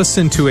 you can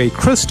listen to a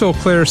crystal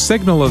clear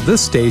signal of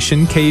this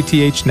station,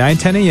 KATH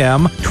 910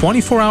 AM,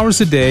 24 hours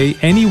a day,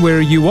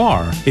 anywhere you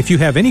are. If you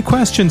have any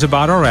questions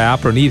about our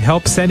app or need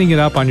help setting it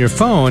up on your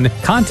phone,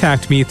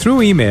 contact me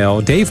through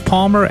email,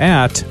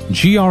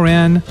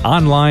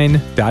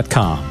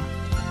 davepalmer@grnonline.com.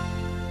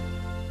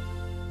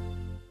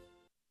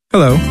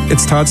 Hello,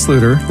 it's Todd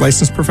Sluter,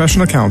 licensed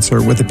professional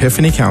counselor with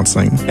Epiphany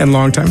Counseling and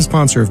longtime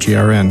sponsor of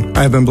GRN.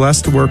 I have been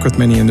blessed to work with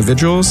many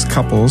individuals,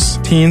 couples,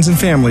 teens, and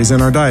families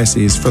in our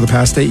diocese for the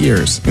past 8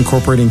 years,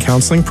 incorporating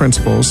counseling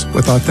principles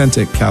with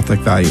authentic Catholic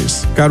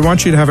values. God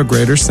wants you to have a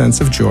greater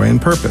sense of joy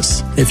and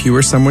purpose. If you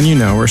or someone you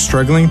know are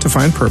struggling to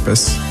find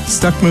purpose,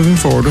 stuck moving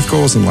forward with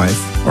goals in life,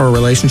 or a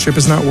relationship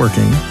is not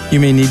working,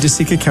 you may need to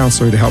seek a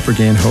counselor to help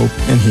regain hope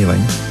and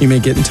healing. You may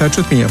get in touch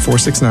with me at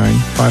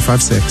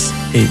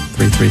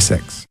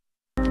 469-556-8336.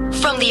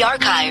 From the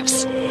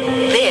archives,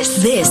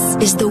 this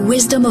is the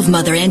wisdom of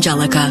Mother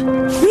Angelica.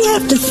 We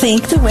have to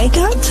think the way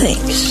God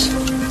thinks.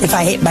 If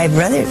I hate my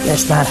brother,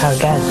 that's not how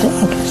God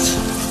thinks.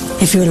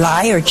 If you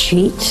lie or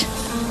cheat,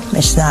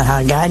 that's not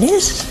how God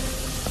is.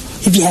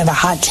 If you have a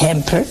hot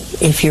temper,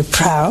 if you're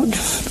proud,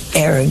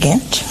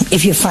 arrogant,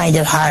 if you find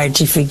it hard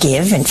to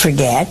forgive and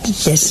forget,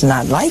 it's just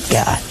not like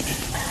God.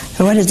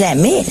 So what does that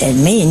mean? It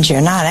means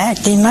you're not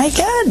acting like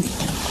God.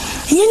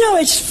 You know,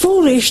 it's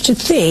foolish to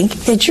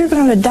think that you're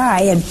going to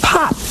die and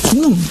pop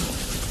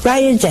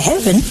right into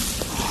heaven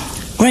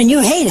when you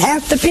hate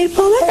half the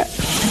people there.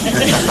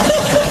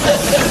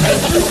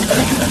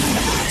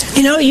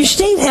 You know, you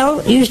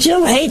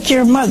still hate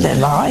your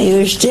mother-in-law.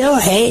 You still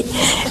hate,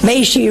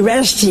 may she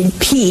rest in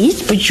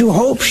peace, but you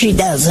hope she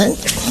doesn't.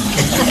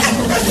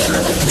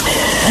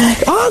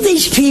 All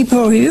these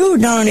people you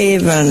don't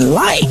even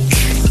like.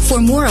 For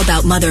more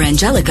about Mother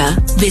Angelica,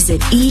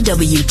 visit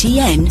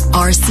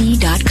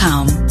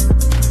EWTNRC.com.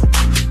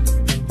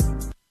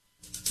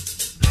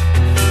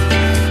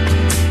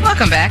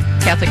 Welcome back,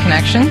 Catholic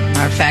Connection,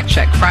 our Fact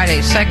Check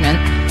Friday segment.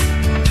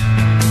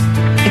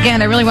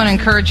 Again, I really want to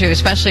encourage you,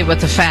 especially with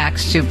the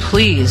facts, to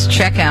please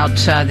check out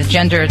the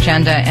Gender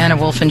Agenda and A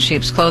Wolf in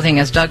Sheep's Clothing.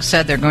 As Doug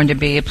said, they're going to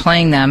be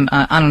playing them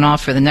on and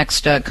off for the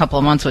next couple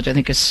of months, which I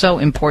think is so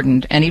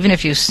important. And even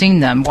if you've seen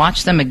them,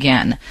 watch them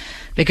again,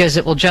 because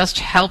it will just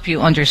help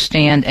you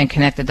understand and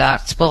connect the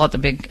dots, pull out the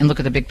big, and look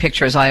at the big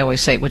picture, as I always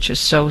say, which is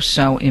so,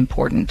 so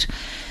important.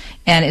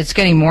 And it's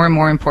getting more and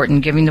more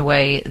important given the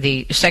way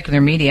the secular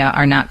media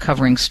are not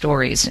covering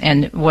stories.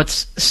 And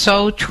what's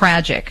so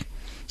tragic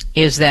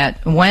is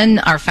that when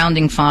our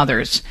founding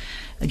fathers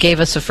gave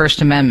us the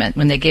First Amendment,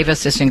 when they gave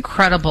us this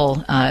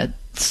incredible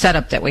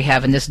setup that we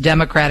have in this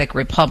democratic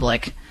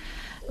republic,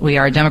 we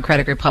are a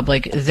democratic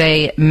republic,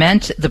 they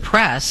meant the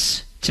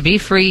press to be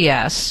free,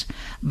 yes,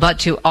 but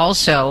to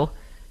also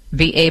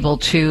be able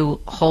to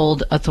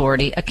hold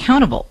authority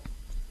accountable.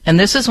 And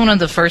this is one of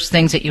the first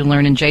things that you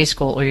learn in J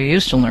school, or you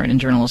used to learn in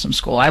journalism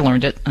school. I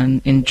learned it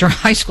in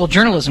high school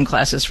journalism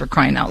classes, for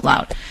crying out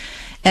loud.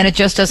 And it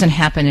just doesn't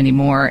happen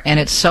anymore. And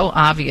it's so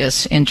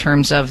obvious in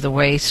terms of the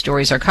way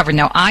stories are covered.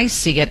 Now, I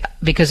see it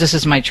because this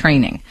is my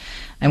training.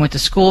 I went to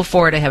school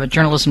for it. I have a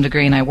journalism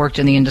degree, and I worked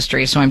in the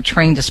industry, so I'm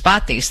trained to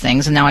spot these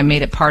things. And now I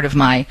made it part of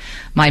my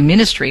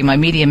ministry, my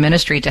media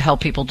ministry, to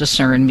help people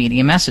discern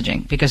media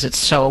messaging, because it's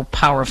so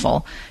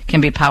powerful. It can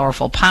be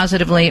powerful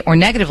positively or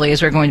negatively,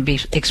 as we're going to be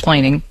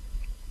explaining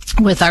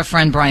with our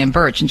friend Brian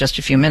Birch in just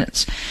a few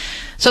minutes.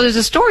 So there's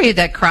a story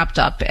that cropped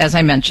up, as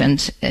I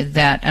mentioned, and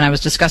I was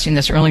discussing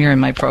this earlier in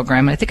my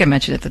program. I think I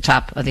mentioned it at the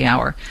top of the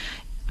hour,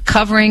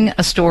 covering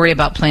a story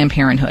about Planned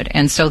Parenthood.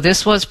 And so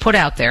this was put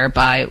out there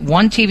by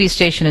one TV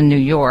station in New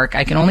York.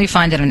 I can only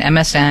find it on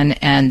MSN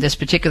and this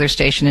particular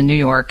station in New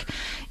York.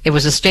 It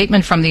was a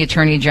statement from the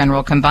Attorney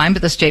General combined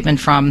with a statement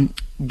from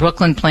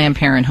Brooklyn Planned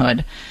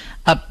Parenthood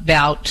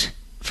about,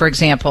 for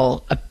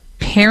example,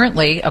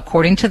 apparently,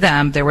 according to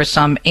them, there were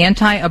some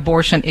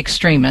anti-abortion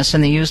extremists,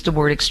 and they used the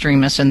word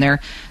extremists in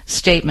their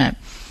statement,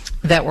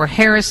 that were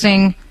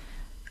harassing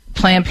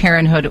Planned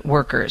Parenthood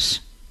workers.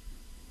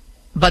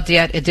 But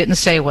yet it didn't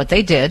say what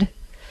they did.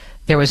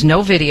 There was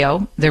no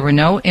video. There were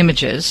no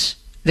images.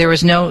 There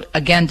was no,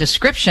 again,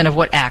 description of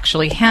what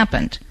actually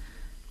happened.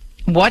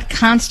 What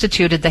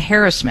constituted the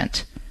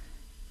harassment?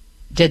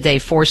 Did they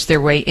force their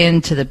way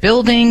into the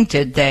building?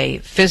 Did they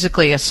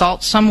physically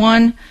assault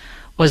someone?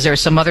 Was there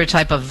some other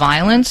type of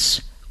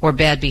violence or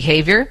bad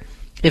behavior?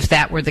 If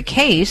that were the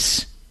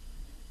case,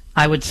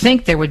 I would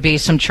think there would be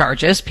some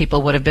charges.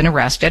 People would have been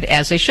arrested,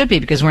 as they should be,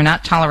 because we're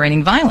not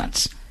tolerating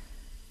violence.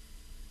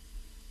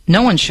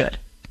 No one should.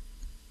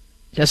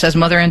 Just as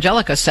Mother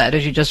Angelica said,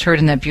 as you just heard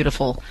in that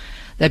beautiful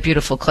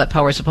clip,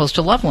 how we're supposed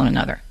to love one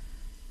another.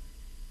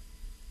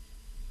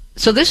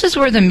 So this is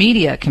where the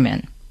media come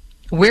in.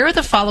 Where are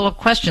the follow-up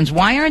questions?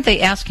 Why aren't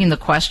they asking the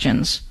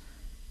questions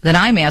that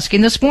I'm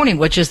asking this morning,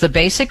 which is the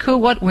basic who,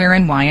 what, where,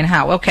 and why, and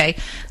how? Okay.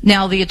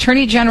 Now, the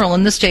Attorney General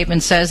in the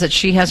statement says that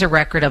she has a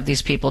record of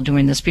these people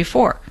doing this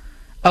before.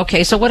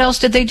 Okay, so what else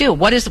did they do?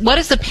 What is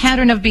the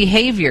pattern of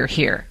behavior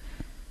here?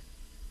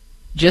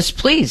 Just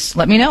please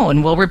let me know,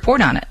 and we'll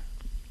report on it.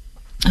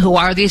 Who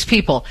are these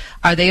people?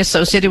 Are they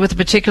associated with a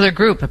particular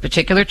group, a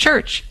particular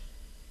church?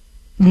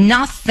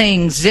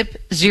 Nothing. Zip,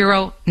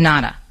 zero,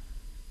 nada.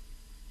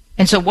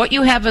 And so what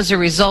you have as a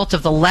result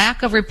of the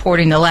lack of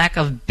reporting, the lack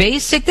of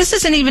basic, this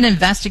isn't even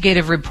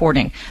investigative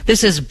reporting.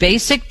 This is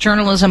basic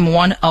journalism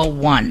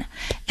 101.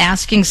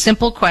 Asking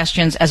simple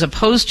questions as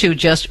opposed to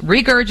just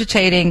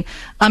regurgitating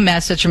a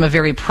message from a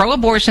very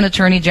pro-abortion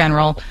Attorney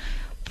General,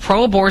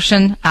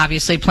 pro-abortion,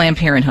 obviously, Planned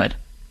Parenthood.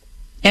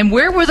 And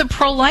where were the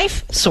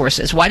pro-life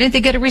sources? Why didn't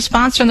they get a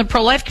response from the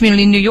pro-life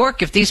community in New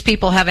York if these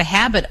people have a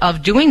habit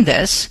of doing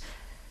this?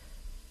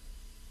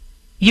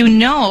 You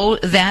know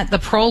that the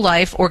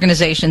pro-life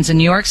organizations in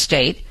New York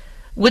State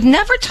would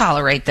never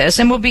tolerate this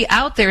and would be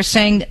out there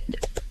saying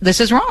this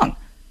is wrong.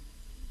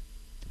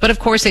 But, of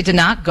course, they did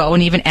not go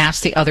and even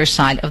ask the other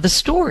side of the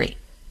story.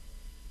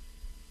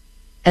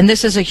 And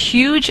this is a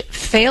huge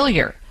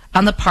failure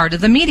on the part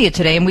of the media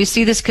today, and we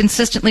see this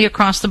consistently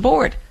across the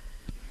board.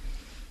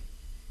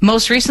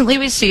 Most recently,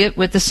 we see it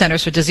with the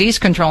Centers for Disease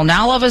Control.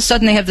 Now, all of a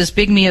sudden, they have this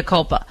big mea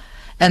culpa.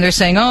 And they're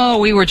saying, oh,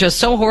 we were just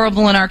so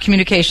horrible in our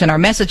communication. Our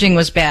messaging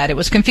was bad. It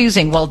was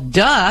confusing. Well,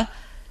 duh.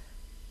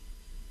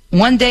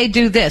 One day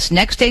do this.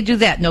 Next day do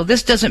that. No,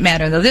 this doesn't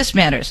matter. No, this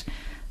matters.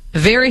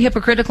 Very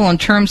hypocritical in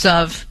terms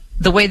of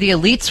the way the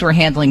elites were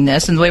handling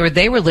this and the way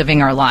they were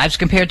living our lives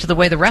compared to the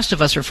way the rest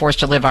of us are forced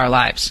to live our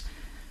lives.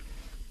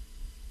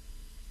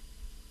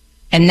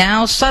 And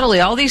now, subtly,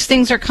 all these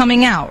things are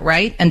coming out,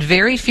 right? And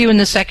very few in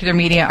the secular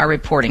media are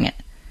reporting it.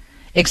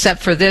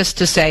 Except for this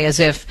to say as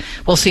if,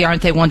 well, see,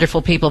 aren't they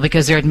wonderful people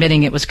because they're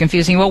admitting it was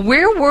confusing. Well,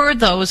 where were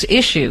those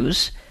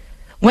issues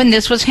when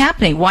this was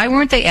happening? Why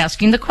weren't they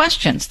asking the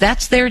questions?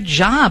 That's their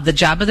job, the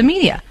job of the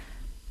media.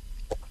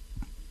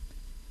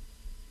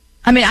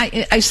 I mean,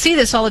 I see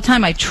this all the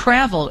time. I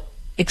travel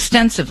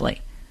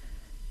extensively.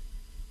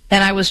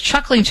 And I was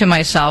chuckling to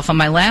myself on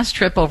my last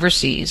trip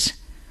overseas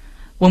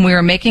when we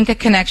were making a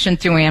connection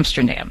through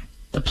Amsterdam.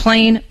 The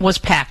plane was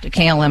packed, a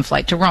KLM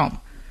flight to Rome.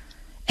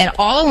 And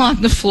all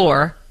along the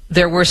floor,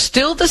 there were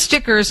still the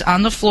stickers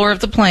on the floor of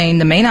the plane,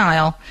 the main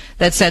aisle,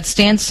 that said,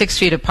 stand 6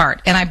 feet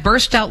apart. And I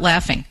burst out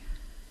laughing.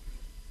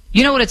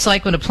 You know what it's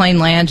like when a plane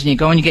lands and you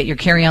go and you get your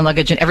carry-on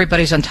luggage and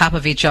everybody's on top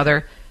of each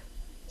other,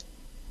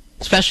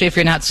 especially if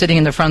you're not sitting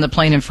in the front of the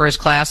plane in first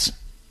class.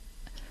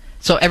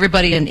 So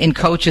everybody in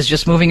coach is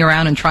just moving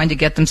around and trying to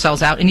get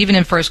themselves out. And even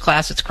in first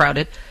class, it's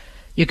crowded.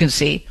 You can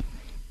see.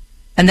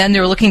 And then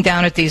they're looking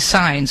down at these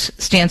signs,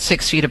 stand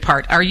 6 feet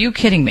apart. Are you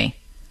kidding me?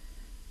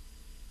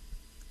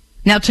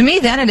 Now, to me,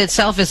 that in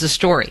itself is a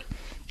story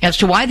as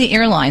to why the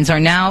airlines are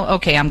now,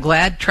 okay, I'm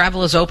glad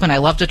travel is open. I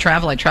love to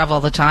travel. I travel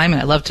all the time,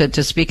 and I love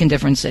to speak in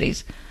different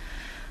cities.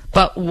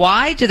 But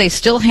why do they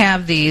still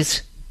have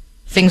these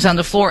things on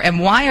the floor, and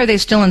why are they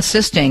still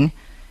insisting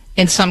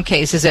in some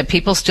cases that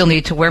people still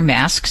need to wear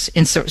masks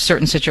in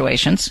certain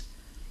situations?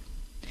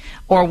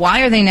 Or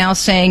why are they now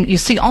saying, you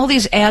see all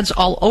these ads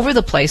all over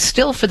the place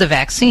still for the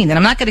vaccine? And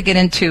I'm not going to get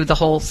into the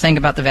whole thing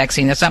about the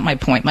vaccine. That's not my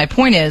point. My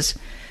point is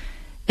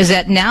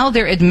that now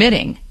they're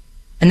admitting,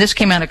 and this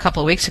came out a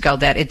couple of weeks ago,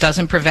 that it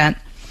doesn't prevent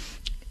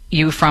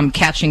you from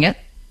catching it,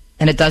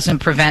 and it doesn't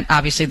prevent,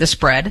 obviously, the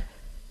spread.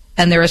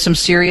 And there are some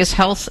serious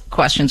health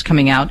questions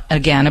coming out,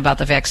 again, about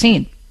the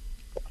vaccine.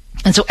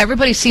 And so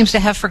everybody seems to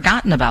have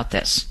forgotten about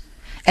this.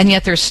 And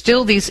yet there's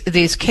still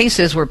these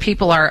cases where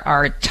people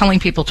are telling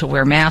people to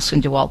wear masks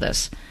and do all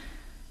this.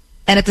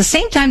 And at the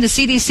same time, the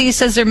CDC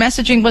says their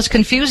messaging was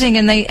confusing,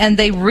 and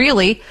they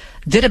really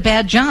did a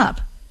bad job.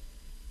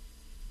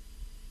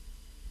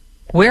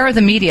 Where are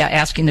the media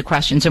asking the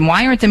questions? And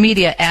why aren't the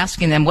media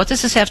asking them, what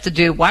does this have to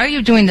do? Why are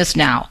you doing this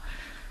now?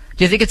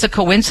 Do you think it's a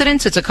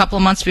coincidence? It's a couple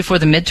of months before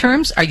the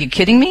midterms? Are you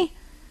kidding me?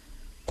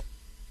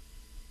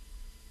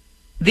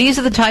 These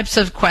are the types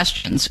of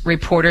questions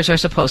reporters are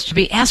supposed to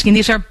be asking.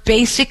 These are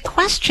basic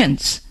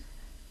questions.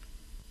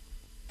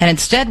 And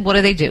instead,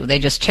 what do? They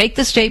just take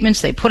the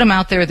statements, they put them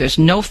out there, there's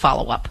no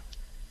follow-up.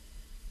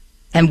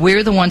 And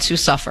we're the ones who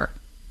suffer.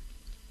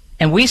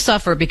 And we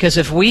suffer because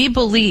if we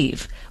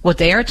believe what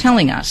they are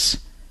telling us,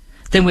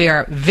 then we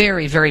are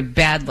very, very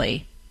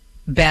badly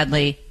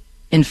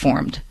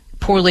informed,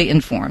 poorly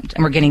informed.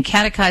 And we're getting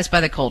catechized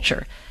by the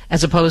culture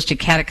as opposed to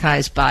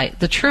catechized by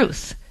the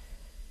truth.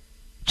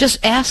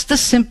 Just ask the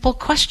simple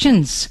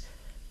questions.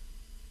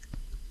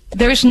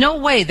 There's no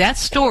way that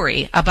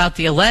story about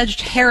the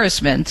alleged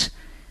harassment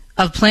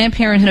of Planned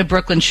Parenthood of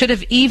Brooklyn should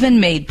have even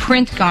made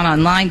print, gone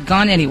online,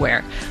 gone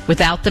anywhere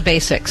without the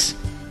basics.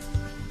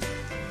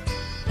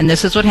 And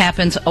this is what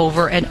happens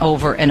over and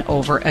over and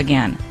over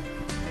again.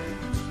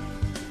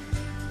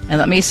 And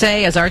let me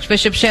say, as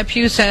Archbishop Shep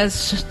Hugh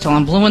says, till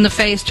I'm blue in the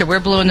face, till we're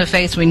blue in the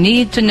face, we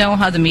need to know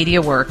how the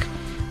media work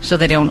so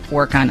they don't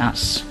work on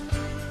us.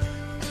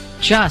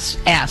 Just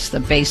ask the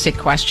basic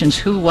questions: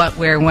 who, what,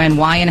 where, when,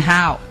 why, and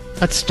how.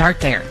 Let's start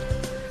there.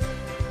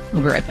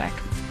 We'll be right back.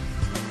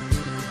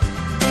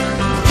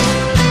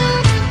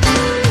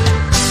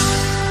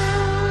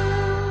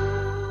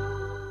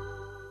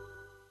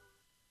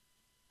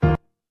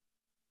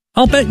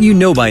 I'll bet you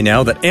know by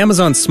now that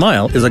Amazon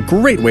Smile is a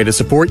great way to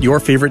support your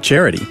favorite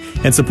charity.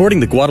 And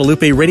supporting the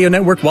Guadalupe Radio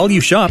Network while you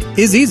shop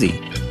is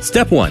easy.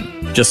 Step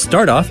 1. Just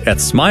start off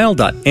at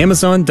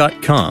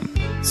smile.amazon.com.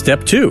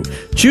 Step 2.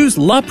 Choose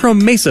La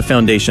Promesa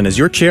Foundation as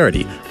your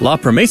charity. La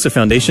Promesa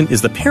Foundation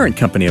is the parent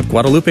company of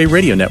Guadalupe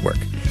Radio Network.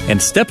 And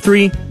Step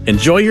 3.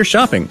 Enjoy your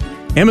shopping.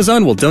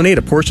 Amazon will donate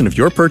a portion of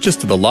your purchase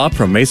to the La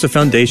Promesa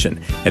Foundation,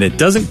 and it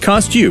doesn't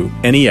cost you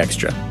any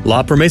extra.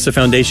 La Promesa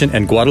Foundation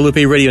and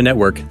Guadalupe Radio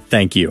Network,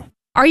 thank you.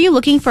 Are you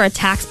looking for a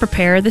tax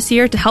preparer this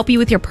year to help you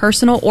with your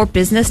personal or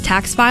business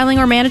tax filing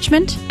or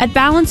management? At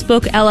Balance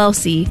Book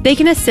LLC, they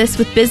can assist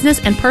with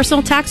business and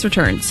personal tax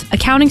returns,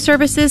 accounting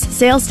services,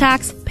 sales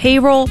tax,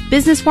 payroll,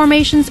 business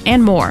formations,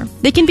 and more.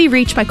 They can be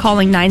reached by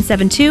calling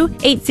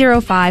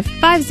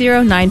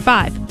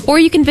 972-805-5095, or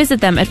you can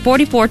visit them at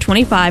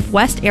 4425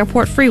 West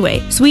Airport Freeway,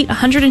 Suite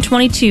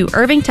 122,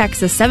 Irving,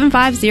 Texas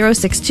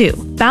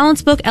 75062.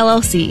 Balance Book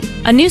LLC,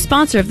 a new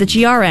sponsor of the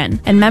GRN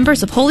and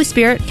members of Holy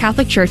Spirit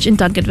Catholic Church in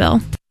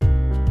Duncanville.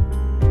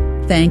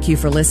 Thank you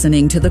for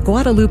listening to the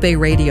Guadalupe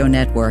Radio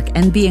Network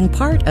and being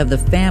part of the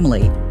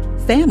family.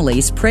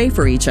 Families pray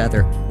for each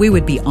other. We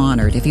would be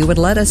honored if you would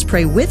let us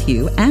pray with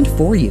you and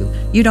for you.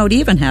 You don't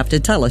even have to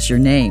tell us your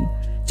name.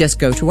 Just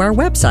go to our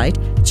website,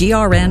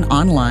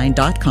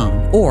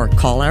 grnonline.com, or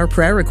call our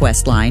prayer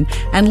request line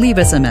and leave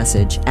us a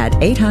message at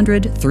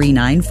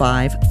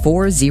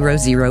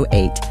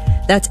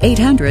 800-395-4008. That's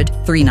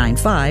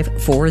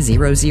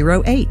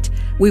 800-395-4008.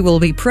 We will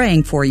be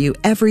praying for you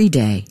every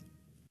day.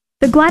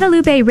 The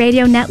Guadalupe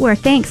Radio Network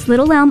thanks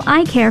Little Elm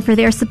Eye Care for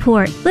their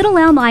support. Little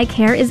Elm Eye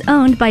Care is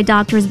owned by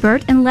Drs.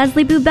 Bert and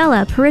Leslie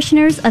Bubella,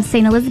 parishioners of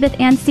St. Elizabeth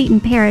Ann Seton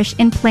Parish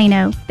in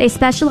Plano. They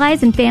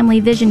specialize in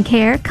family vision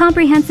care,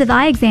 comprehensive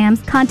eye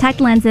exams,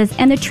 contact lenses,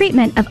 and the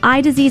treatment of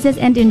eye diseases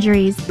and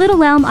injuries.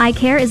 Little Elm Eye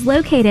Care is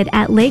located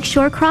at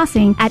Lakeshore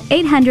Crossing at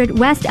 800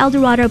 West El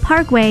Dorado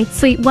Parkway,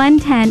 Suite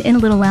 110 in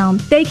Little Elm.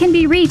 They can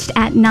be reached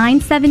at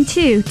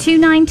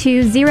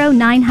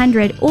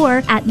 972-292-0900 or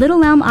at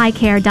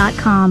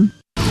littleelmeyecare.com.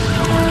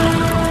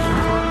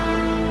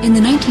 In the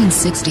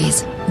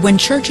 1960s, when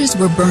churches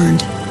were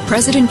burned,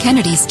 President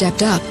Kennedy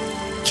stepped up,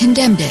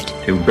 condemned it.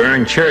 To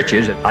burn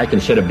churches, I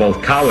consider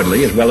both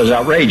cowardly as well as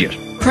outrageous.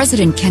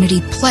 President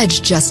Kennedy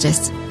pledged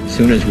justice. As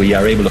soon as we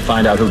are able to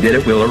find out who did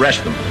it, we'll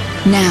arrest them.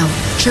 Now,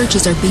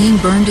 churches are being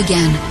burned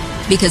again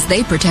because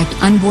they protect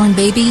unborn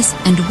babies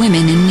and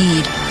women in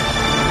need.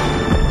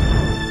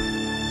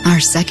 Our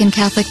second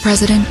Catholic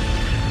president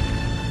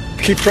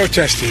keep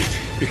protesting,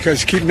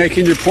 because keep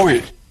making your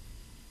point.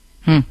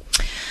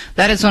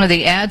 That is one of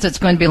the ads that's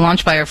going to be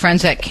launched by our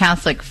friends at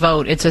Catholic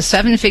Vote. It's a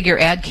 7-figure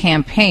ad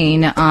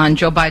campaign on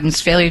Joe Biden's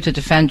failure to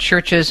defend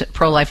churches,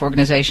 pro-life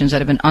organizations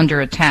that have been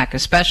under attack,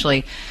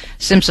 especially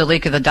since the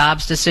leak of the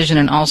Dobbs decision,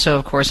 and also,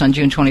 of course, on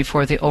June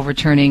 24th, the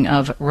overturning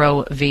of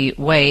Roe v.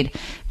 Wade.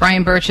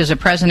 Brian Birch is a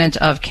president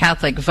of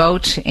Catholic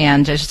Vote,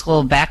 and just a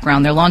little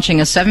background. They're launching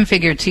a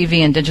 7-figure TV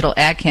and digital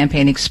ad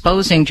campaign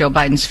exposing Joe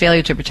Biden's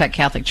failure to protect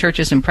Catholic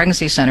churches and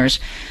pregnancy centers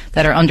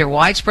that are under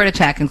widespread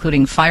attack,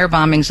 including fire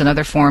bombings and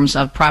other forms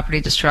of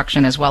property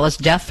destruction, as well as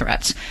death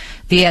threats.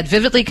 The ad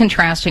vividly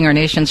contrasting our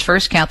nation's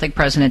first Catholic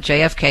president,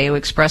 JFK, who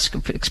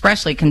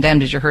expressly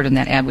condemned, as you heard in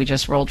that ad we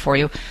just rolled for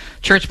you,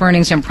 church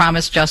burnings and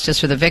promised justice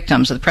for the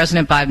victims, with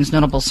President Biden's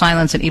notable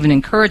silence and even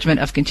encouragement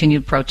of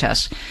continued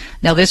protests.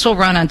 Now, this will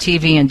run on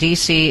TV in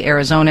D.C.,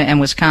 Arizona, and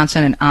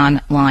Wisconsin,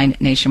 and online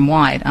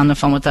nationwide. On the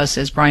phone with us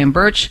is Brian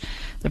Birch,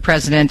 the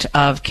president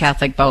of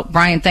Catholic Vote.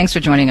 Brian, thanks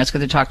for joining us.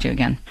 Good to talk to you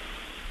again.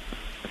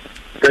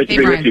 Great to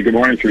be with you. Good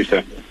morning,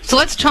 Teresa. So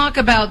let's talk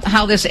about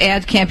how this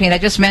ad campaign, I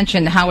just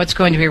mentioned how it's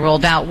going to be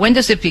rolled out. When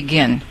does it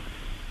begin?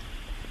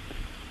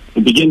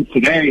 It begins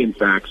today, in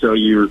fact, so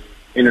your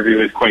interview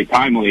is quite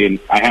timely, and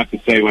I have to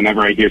say,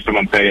 whenever I hear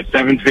someone say a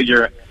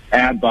 7-figure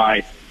ad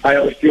buy, I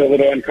always feel a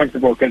little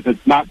uncomfortable because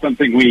it's not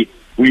something we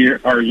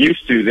are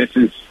used to. This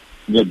is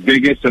the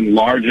biggest and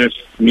largest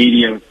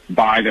media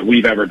buy that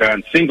we've ever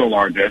done, single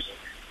largest,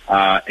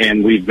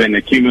 and we've been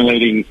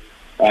accumulating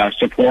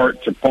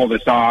support to pull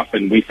this off,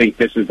 and we think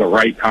this is the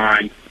right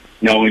time,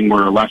 knowing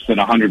we're less than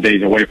 100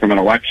 days away from an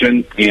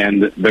election.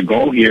 And the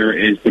goal here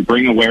is to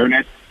bring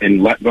awareness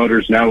and let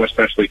voters know,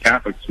 especially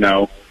Catholics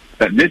know,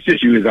 that this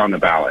issue is on the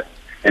ballot.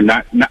 And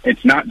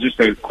it's not just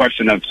a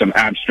question of some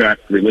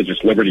abstract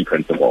religious liberty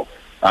principle.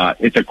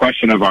 It's a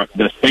question of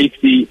the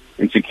safety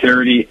and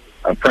security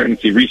of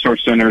pregnancy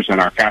resource centers and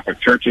our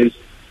Catholic churches,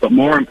 but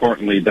more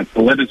importantly, the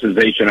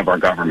politicization of our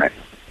government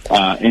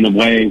in a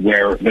way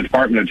where the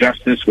Department of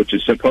Justice, which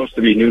is supposed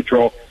to be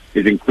neutral,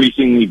 is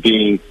increasingly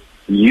being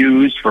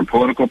used for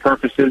political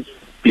purposes,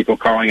 people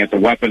calling it the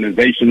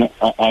weaponization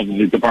of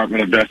the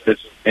Department of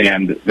Justice,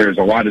 and there's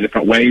a lot of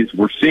different ways.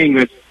 We're seeing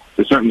this,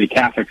 but certainly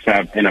Catholics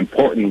have an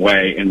important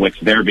way in which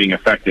they're being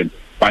affected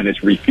by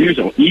this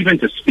refusal, even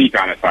to speak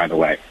on it, by the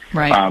way.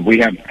 Right. We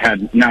have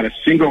had not a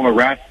single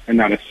arrest and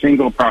not a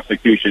single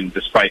prosecution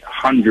despite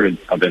hundreds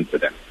of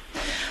incidents.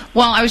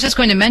 Well, I was just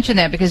going to mention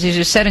that because, as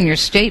you said in your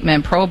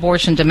statement,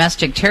 pro-abortion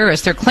domestic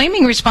terrorists, they're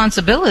claiming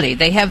responsibility.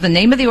 They have the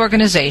name of the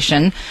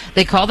organization.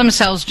 They call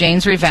themselves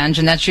Jane's Revenge,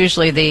 and that's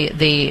usually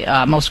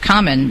the most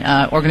common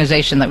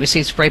organization that we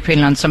see spray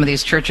painted on some of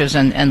these churches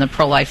and the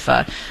pro-life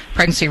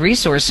pregnancy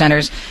resource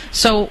centers.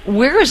 So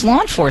where is law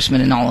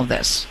enforcement in all of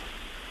this?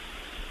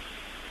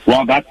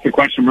 Well, that's the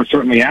question we're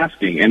certainly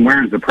asking. And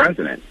where is the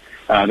president?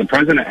 The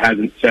president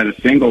hasn't said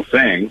a single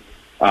thing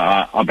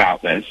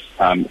about this.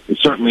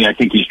 Certainly, I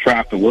think he's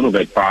trapped a little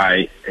bit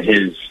by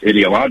his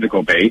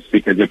ideological base,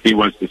 because if he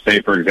was to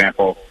say, for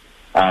example,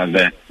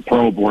 that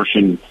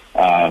pro-abortion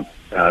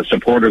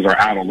supporters are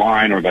out of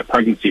line, or that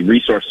pregnancy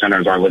resource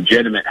centers are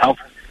legitimate health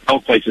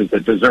places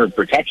that deserve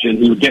protection,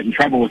 he would get in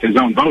trouble with his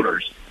own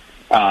voters.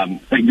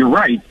 But you're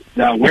right.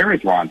 Where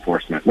is law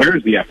enforcement? Where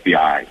is the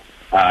FBI?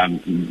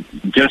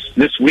 Just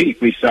this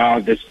week, we saw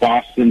this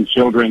Boston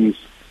Children's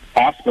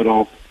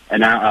Hospital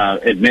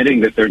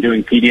admitting that they're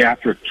doing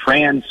pediatric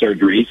trans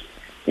surgeries,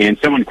 and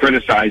someone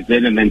criticized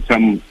it, and then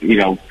some,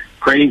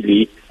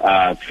 crazy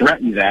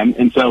threatened them.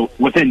 And so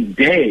within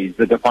days,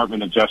 the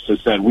Department of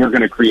Justice said, we're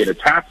going to create a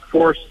task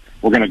force,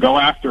 we're going to go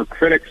after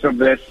critics of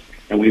this,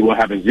 and we will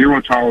have a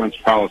zero-tolerance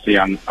policy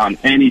on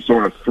any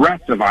sort of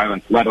threat to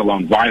violence, let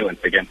alone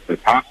violence against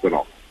this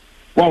hospital.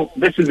 Well,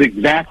 this is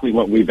exactly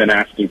what we've been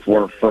asking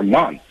for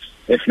months,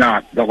 if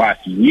not the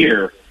last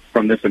year,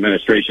 from this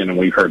administration, and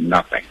we've heard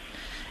nothing.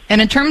 And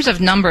in terms of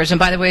numbers, and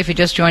by the way, if you're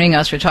just joining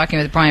us, we're talking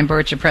with Brian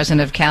Birch, the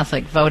president of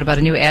Catholic Vote, about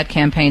a new ad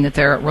campaign that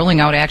they're rolling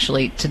out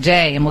actually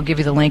today, and we'll give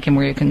you the link and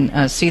where you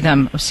can see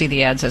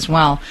the ads as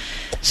well.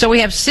 So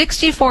we have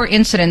 64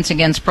 incidents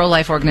against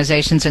pro-life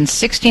organizations and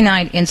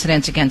 69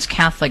 incidents against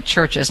Catholic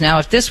churches. Now,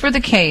 if this were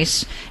the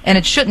case, and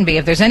it shouldn't be,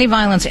 if there's any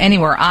violence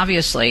anywhere,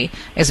 obviously,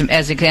 as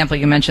example,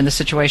 you mentioned the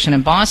situation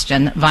in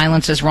Boston,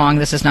 violence is wrong.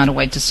 This is not a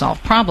way to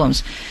solve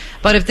problems.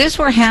 But if this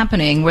were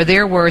happening, where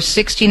there were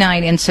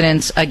 69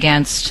 incidents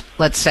against,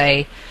 let's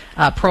say,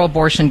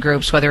 pro-abortion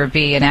groups, whether it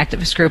be an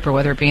activist group or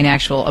whether it be an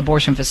actual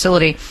abortion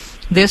facility,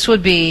 this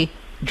would be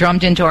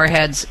drummed into our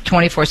heads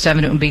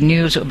 24/7. It would be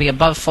news. It would be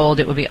above fold.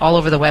 It would be all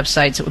over the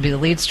websites. It would be the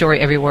lead story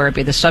everywhere. It would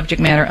be the subject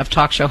matter of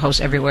talk show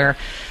hosts everywhere.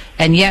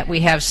 And yet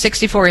we have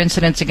 64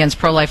 incidents against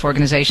pro-life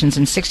organizations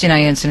and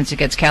 69 incidents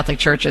against Catholic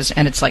churches,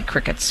 and it's like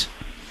crickets.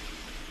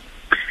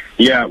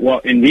 Yeah,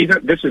 well, and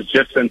this is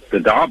just since the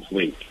Dobbs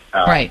leak.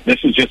 Right. This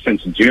is just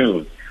since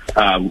June.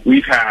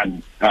 We've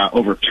had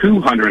over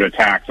 200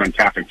 attacks on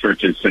Catholic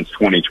churches since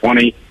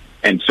 2020,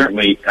 and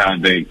certainly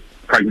the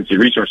pregnancy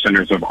resource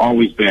centers have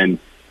always been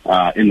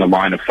in the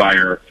line of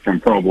fire from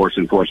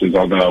pro-abortion forces,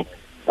 although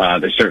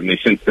they certainly,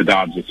 since the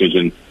Dobbs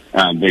decision,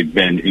 they've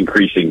been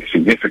increasing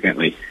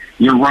significantly.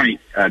 You're right,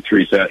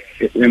 Teresa.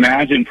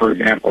 Imagine, for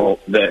example,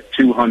 that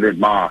 200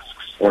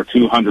 mosques or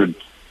 200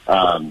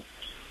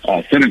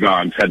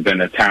 synagogues had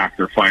been attacked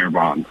or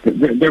firebombed.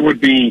 There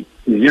would be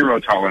zero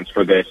tolerance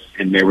for this,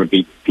 and there would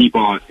be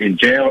people in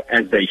jail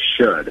as they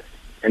should.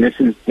 And this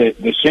is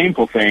the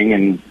shameful thing,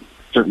 and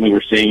certainly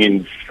we're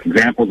seeing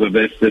examples of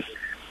this, as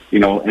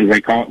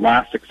they call it,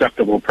 last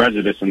acceptable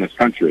prejudice in this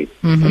country,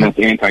 and that's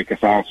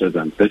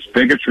anti-Catholicism. This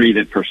bigotry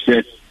that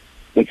persists,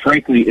 that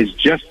frankly is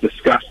just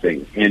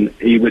disgusting. And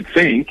you would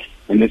think,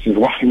 and this is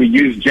why we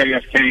use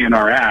JFK in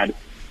our ad,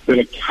 that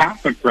a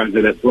Catholic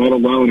president, let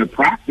alone a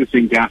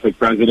practicing Catholic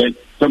president,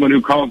 someone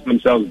who calls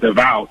themselves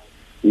devout,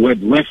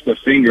 would lift a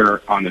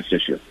finger on this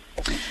issue.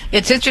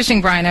 It's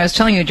interesting, Brian. I was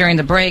telling you during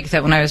the break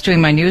that when I was doing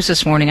my news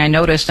this morning, I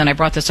noticed, and I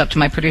brought this up to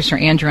my producer,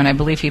 Andrew, and I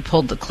believe he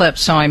pulled the clip.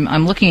 So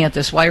I'm looking at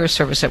this wire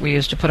service that we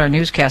use to put our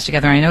newscast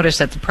together, and I noticed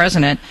that the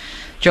president,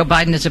 Joe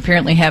Biden, is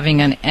apparently having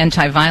an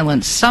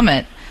anti-violence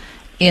summit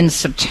in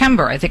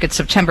September. I think it's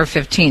September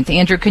 15th.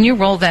 Andrew, can you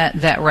roll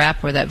that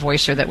rap or that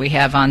voicer that we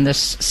have on this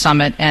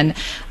summit? And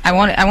I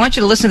want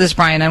you to listen to this,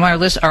 Brian. I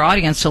want our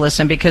audience to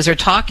listen, because they're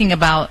talking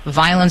about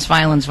violence.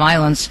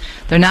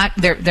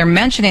 They're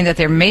mentioning that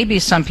there may be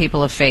some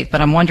people of faith, but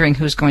I'm wondering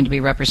who's going to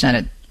be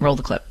represented. Roll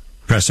the clip.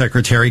 Press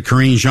Secretary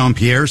Karine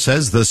Jean-Pierre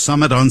says the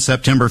summit on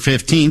September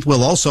 15th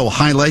will also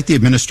highlight the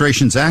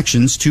administration's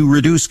actions to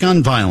reduce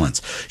gun violence.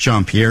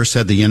 Jean-Pierre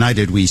said the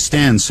United We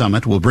Stand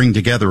summit will bring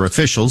together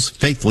officials,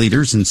 faith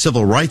leaders, and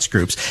civil rights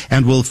groups,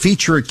 and will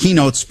feature a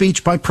keynote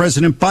speech by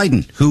President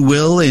Biden, who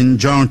will, in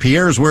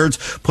Jean-Pierre's words,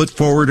 put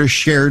forward a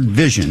shared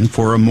vision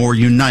for a more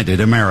united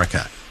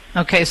America.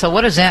 Okay, so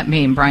what does that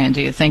mean, Brian,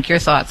 do you think? Your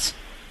thoughts?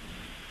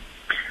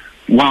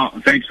 Well,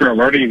 thanks for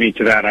alerting me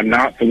to that. I'm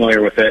not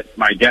familiar with it.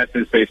 My guess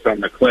is, based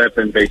on the clip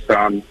and based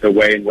on the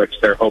way in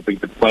which they're hoping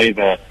to play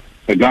the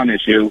gun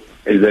issue,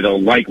 is it'll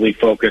likely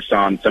focus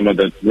on some of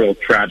the real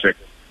tragic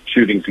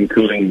shootings,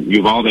 including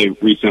Uvalde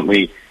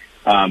recently.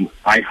 I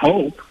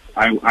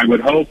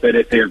would hope that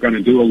if they're going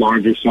to do a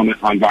larger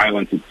summit on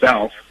violence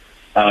itself,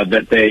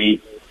 that they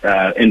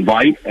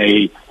invite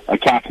a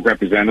Catholic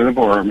representative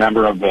or a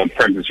member of the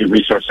Pregnancy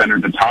Resource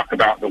Center to talk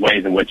about the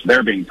ways in which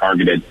they're being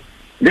targeted.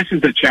 This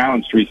is the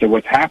challenge, Teresa.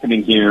 What's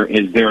happening here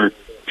is they're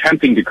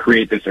attempting to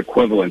create this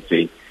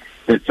equivalency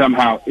that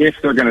somehow, if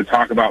they're going to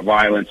talk about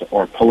violence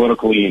or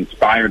politically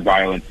inspired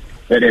violence,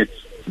 that it's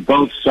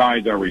both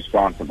sides are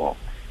responsible.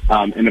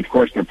 And of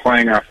course, they're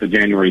playing off the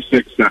January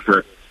 6th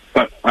effort.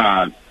 But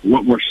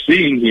what we're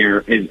seeing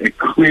here is a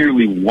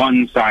clearly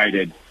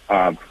one-sided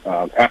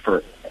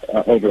effort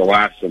over the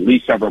last at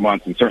least several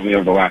months, and certainly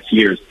over the last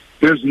years.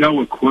 There's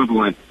no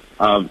equivalent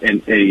of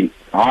an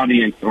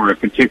audience or a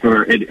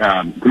particular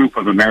group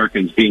of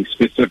Americans being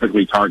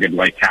specifically targeted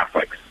like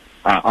Catholics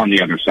on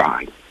the other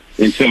side.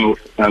 And so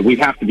we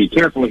have to be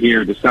careful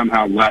here to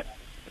somehow let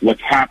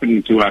what's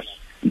happening to us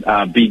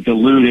be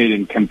diluted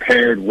and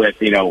compared with,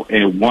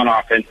 a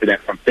one-off incident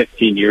from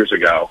 15 years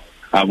ago,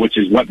 which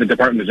is what the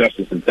Department of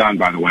Justice has done,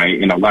 by the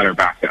way, in a letter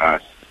back to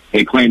us.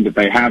 They claim that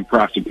they have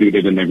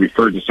prosecuted, and they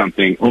referred to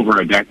something over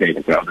a decade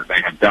ago that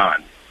they have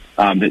done,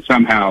 that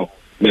somehow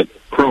that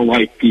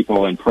pro-life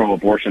people and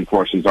pro-abortion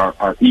forces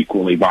are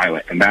equally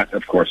violent, and that,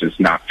 of course, is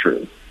not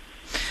true.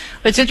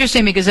 It's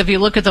interesting because if you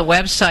look at the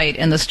website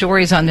and the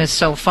stories on this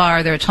so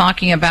far, they're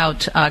talking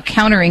about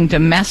countering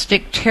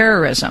domestic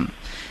terrorism,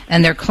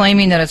 and they're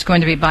claiming that it's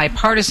going to be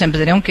bipartisan, but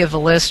they don't give a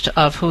list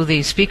of who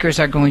the speakers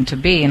are going to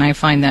be, and I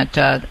find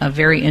that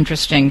very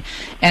interesting.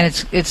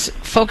 And it's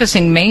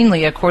focusing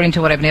mainly, according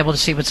to what I've been able to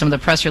see with some of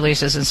the press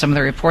releases and some of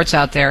the reports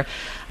out there,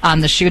 on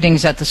the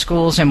shootings at the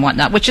schools and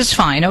whatnot, which is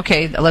fine.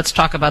 Okay, let's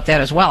talk about that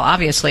as well,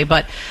 obviously.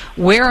 But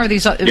where are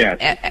these?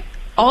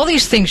 All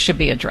these things should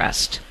be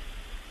addressed,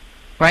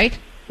 right?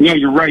 Yeah,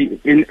 you're right.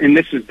 And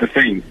this is the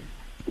thing.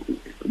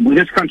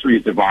 This country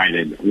is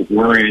divided.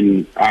 We're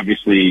in,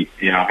 obviously,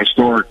 a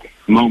historic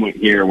moment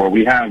here where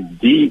we have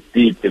deep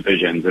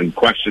divisions and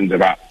questions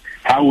about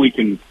how we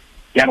can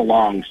get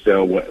along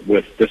still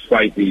with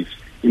despite these,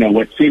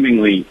 what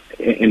seemingly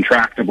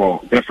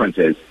intractable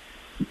differences.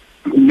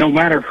 No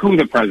matter who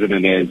the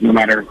president is, no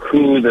matter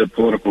who the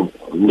political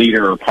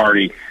leader or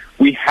party,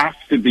 we have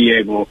to be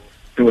able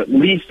to at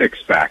least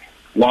expect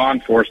law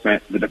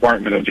enforcement, the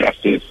Department of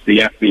Justice, the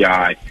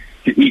FBI,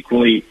 to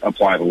equally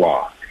apply the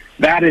law.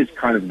 That is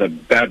kind of the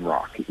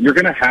bedrock. You're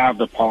going to have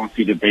the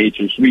policy debates,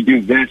 and should we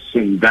do this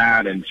and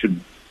that, and should,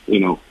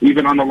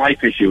 even on the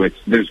life issue,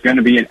 there's going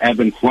to be an ebb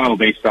and flow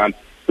based on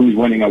who's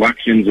winning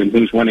elections and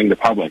who's winning the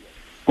public.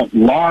 But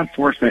law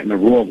enforcement and the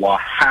rule of law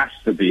has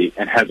to be,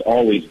 and has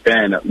always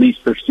been, at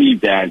least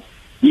perceived as,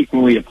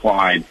 equally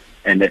applied,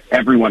 and that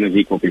everyone is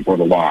equal before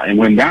the law. And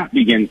when that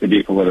begins to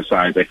be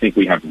politicized, I think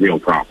we have real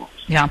problems.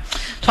 Yeah.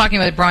 Talking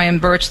with Brian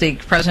Birch, the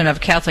president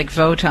of Catholic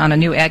Vote, on a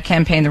new ad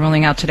campaign they're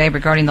rolling out today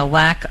regarding the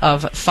lack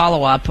of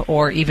follow-up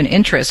or even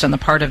interest on the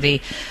part of the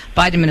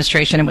Biden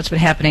administration and what's been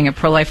happening at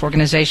pro-life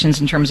organizations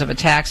in terms of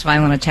attacks,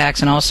 violent attacks,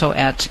 and also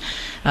at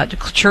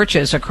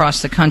churches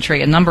across the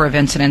country, a number of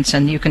incidents,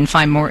 and you can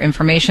find more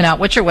information out.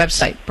 What's your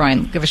website,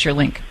 Brian? Give us your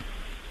link.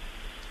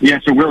 Yeah,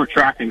 so we're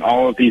tracking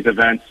all of these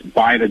events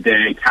by the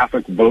day.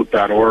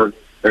 CatholicVote.org.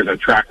 There's a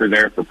tracker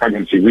there for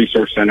pregnancy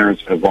resource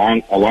centers,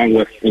 along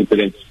with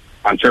incidents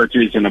on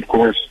churches. And, of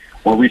course,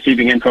 we're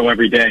receiving info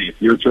every day.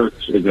 If your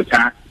church is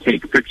attacked,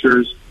 take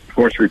pictures. Of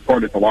course,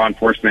 report it to law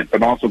enforcement.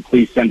 But also,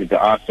 please send it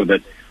to us so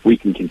that we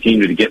can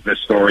continue to get this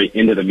story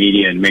into the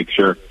media and make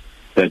sure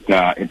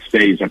that it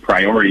stays a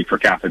priority for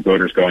Catholic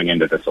voters going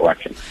into this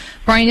election.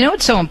 Brian, you know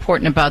what's so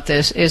important about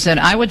this is that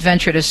I would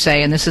venture to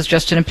say, and this is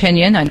just an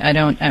opinion,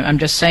 I'm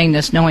just saying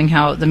this knowing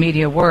how the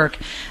media work,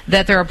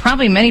 that there are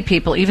probably many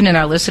people, even in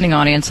our listening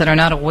audience, that are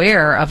not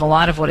aware of a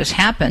lot of what has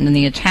happened and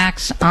the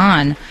attacks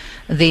on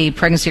the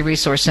pregnancy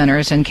resource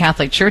centers and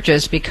Catholic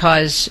churches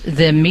because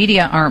the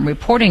media aren't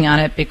reporting on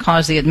it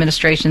because the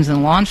administrations and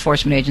the law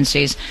enforcement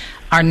agencies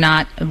are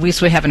not, at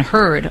least we haven't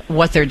heard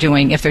what they're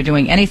doing, if they're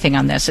doing anything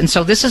on this. And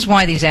so this is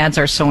why these ads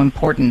are so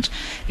important,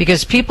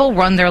 because people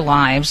run their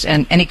lives,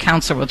 and any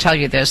counselor will tell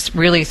you this,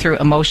 really through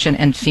emotion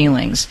and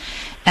feelings.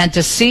 And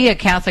to see a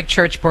Catholic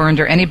church burned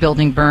or any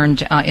building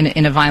burned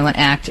in a violent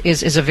act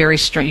is a very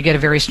strong, you get a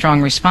very strong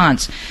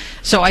response.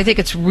 So I think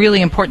it's really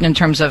important in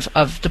terms of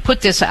to put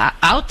this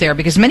out there,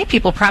 because many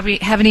people probably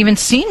haven't even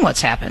seen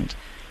what's happened.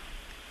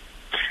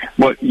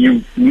 Well,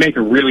 you make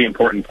a really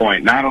important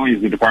point. Not only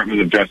is the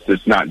Department of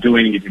Justice not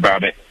doing anything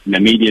about it, and the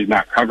media is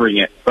not covering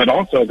it, but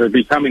also they're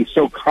becoming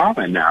so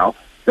common now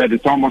that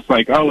it's almost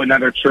like, oh,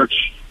 another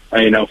church,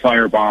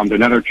 firebombed,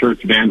 another church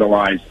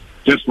vandalized.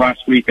 Just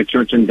last week, a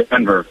church in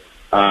Denver,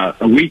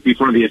 a week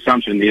before the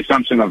Assumption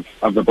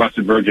of the Blessed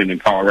Virgin in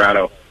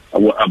Colorado,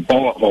 a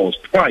bullet holes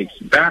twice,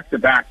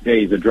 back-to-back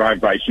days, a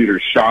drive-by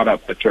shooter shot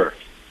up the church.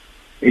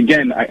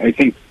 Again, I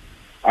think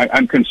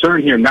I'm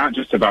concerned here not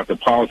just about the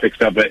politics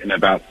of it and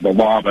about the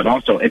law, but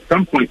also at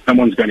some point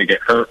someone's going to get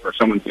hurt or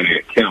someone's going to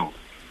get killed.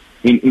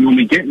 And when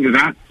we get into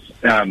that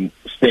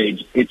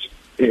stage,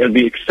 it'll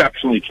be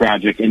exceptionally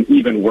tragic and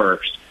even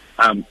worse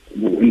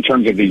in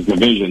terms of these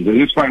divisions. And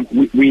that's why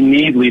we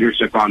need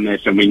leadership on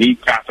this, and we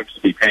need Catholics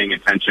to be paying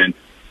attention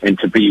and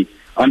to be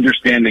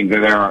understanding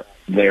that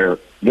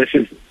this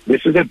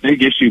is a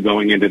big issue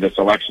going into this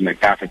election that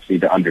Catholics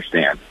need to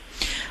understand.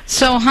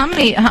 So how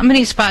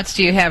many spots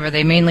do you have? Are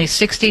they mainly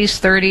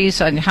 60s,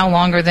 30s, and how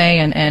long are they,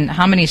 and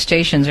how many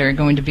stations are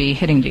going to be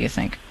hitting, do you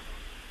think?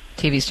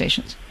 TV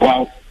stations?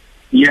 Well,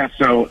 yeah,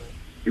 so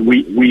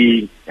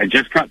we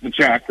just cut the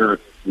check,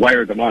 or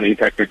wired the money,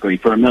 technically,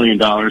 for $1 million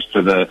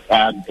to the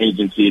ad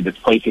agency that's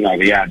placing all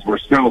the ads. We're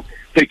still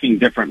picking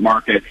different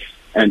markets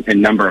and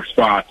number of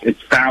spots.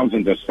 It's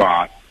thousands of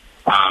spots.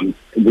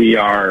 We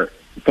are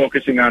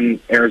focusing on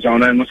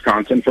Arizona and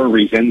Wisconsin for a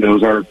reason.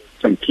 Those are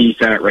some key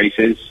Senate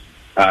races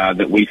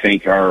that we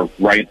think are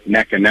right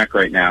neck and neck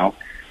right now.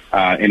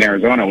 In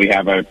Arizona, we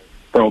have a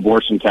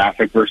pro-abortion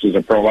Catholic versus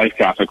a pro-life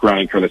Catholic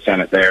running for the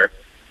Senate there.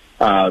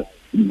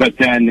 But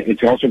then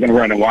it's also going to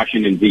run in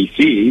Washington,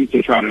 D.C.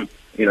 to try to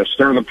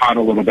stir the pot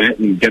a little bit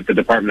and get the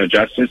Department of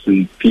Justice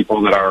and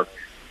people that are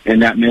in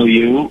that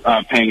milieu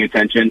paying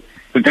attention.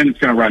 But then it's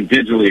going to run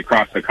digitally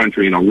across the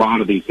country in a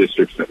lot of these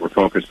districts that we're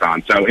focused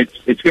on. So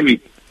it's going to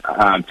be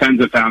tens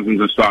of thousands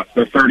of spots.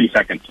 They're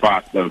 30-second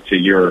spots, though, to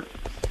your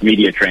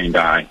media-trained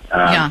eye,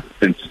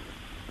 since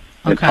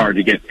it's hard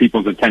to get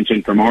people's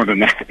attention for more than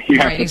that. You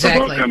have to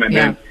provoke them and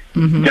then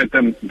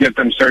get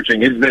them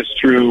searching. Is this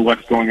true?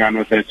 What's going on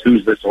with this?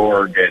 Who's this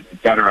org? Et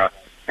cetera.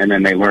 And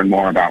then they learn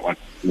more about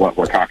what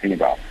we're talking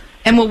about.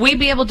 And will we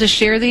be able to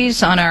share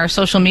these on our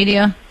social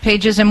media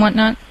pages and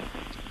whatnot?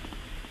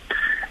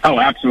 Oh,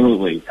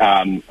 absolutely.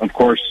 Of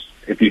course,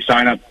 if you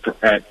sign up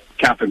at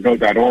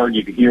CatholicVote.org,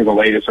 you can hear the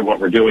latest of what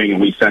we're doing, and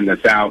we send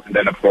this out. And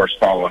then, of course,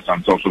 follow us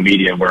on social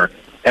media, where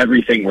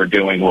everything we're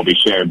doing will be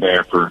shared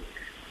there for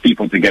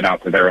people to get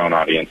out to their own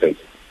audiences.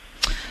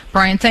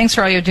 Brian, thanks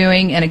for all you're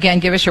doing. And again,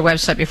 give us your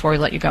website before we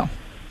let you go.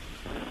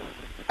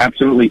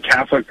 Absolutely.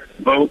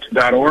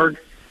 CatholicVote.org.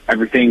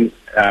 Everything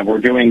we're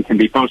doing can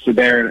be posted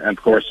there. And,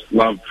 of course,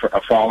 love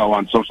a follow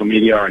on social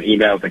media or an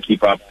email to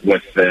keep up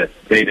with the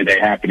day-to-day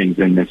happenings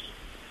in this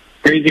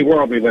crazy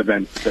world we live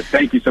in. So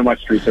thank you so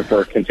much, Teresa,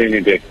 for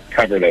continuing to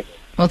cover this.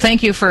 Well,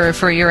 thank you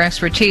for your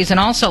expertise. And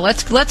also,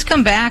 let's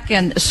come back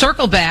and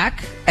circle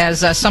back,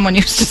 as someone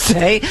used to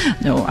say.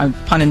 No,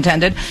 pun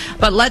intended.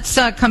 But let's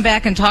come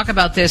back and talk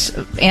about this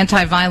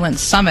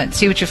anti-violence summit,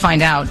 see what you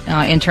find out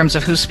in terms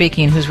of who's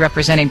speaking, who's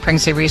representing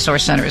pregnancy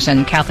resource centers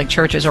and Catholic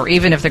churches, or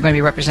even if they're going to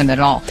be represented at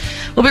all.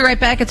 We'll be right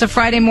back. It's a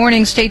Friday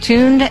morning. Stay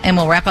tuned, and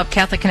we'll wrap up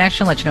Catholic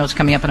Connection, let you know what's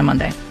coming up on a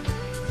Monday.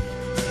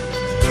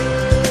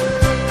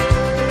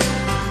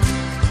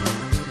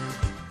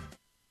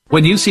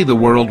 When you see the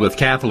world with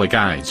Catholic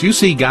eyes, you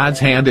see God's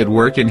hand at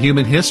work in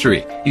human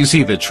history. You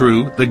see the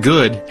true, the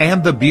good,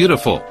 and the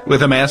beautiful.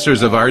 With a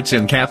Master's of Arts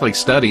in Catholic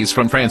Studies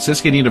from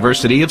Franciscan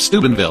University of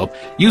Steubenville,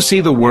 you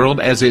see the world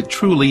as it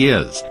truly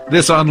is.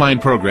 This online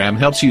program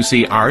helps you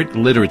see art,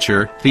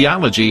 literature,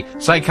 theology,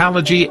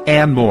 psychology,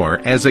 and more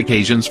as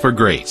occasions for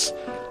grace.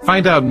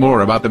 Find out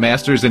more about the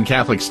Masters in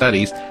Catholic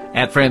Studies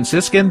at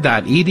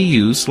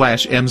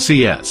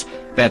franciscan.edu/MCS.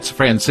 That's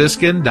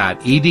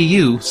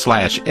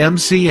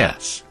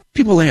franciscan.edu/MCS.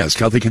 People ask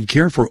how they can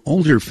care for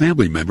older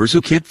family members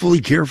who can't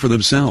fully care for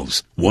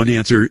themselves. One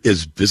answer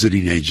is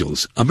Visiting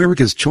Angels,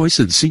 America's choice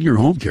in senior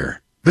home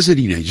care.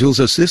 Visiting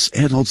Angels assists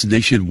adults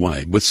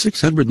nationwide with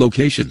 600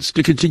 locations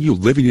to continue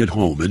living at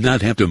home and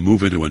not have to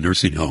move into a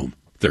nursing home.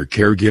 Their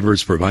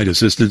caregivers provide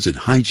assistance in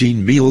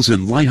hygiene, meals,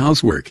 and light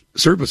housework.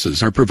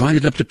 Services are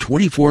provided up to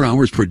 24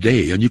 hours per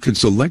day, and you can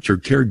select your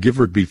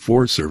caregiver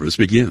before service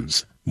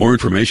begins. More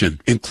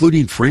information,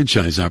 including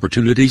franchise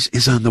opportunities,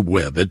 is on the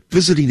web at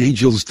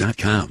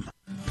visitingangels.com.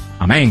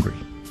 I'm angry,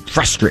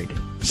 frustrated.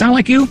 Sound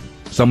like you?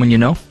 Someone you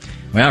know?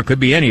 Well, it could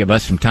be any of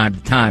us from time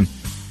to time.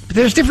 But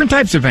there's different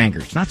types of anger.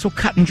 It's not so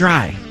cut and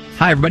dry.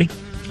 Hi, everybody.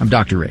 I'm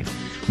Dr. Ray.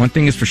 One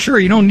thing is for sure,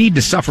 you don't need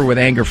to suffer with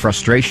anger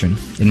frustration.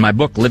 In my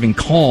book, Living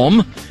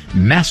Calm,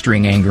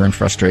 Mastering Anger and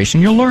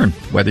Frustration, you'll learn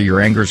whether your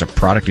anger is a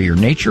product of your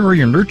nature or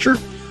your nurture,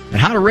 and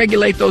how to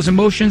regulate those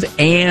emotions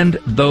and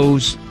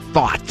those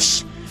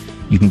thoughts.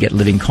 You can get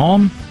Living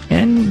Calm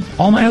and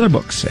all my other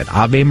books at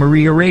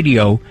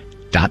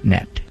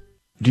AveMariaRadio.net.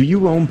 Do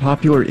you own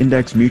popular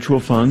index mutual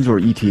funds or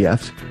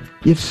ETFs?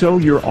 If so,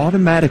 you're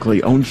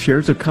automatically owned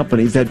shares of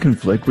companies that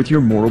conflict with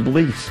your moral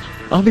beliefs.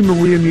 Ave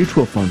Maria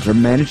mutual funds are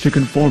managed to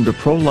conform to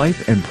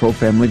pro-life and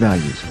pro-family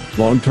values.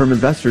 Long-term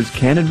investors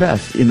can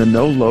invest in the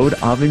no-load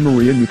Ave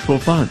Maria mutual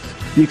funds.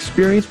 The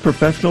experienced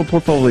professional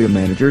portfolio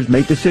managers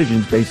make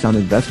decisions based on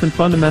investment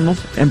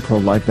fundamentals and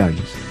pro-life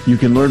values. You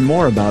can learn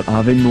more about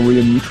Ave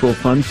Maria mutual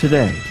funds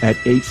today at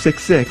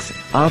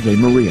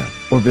 866-AVE-MARIA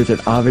or visit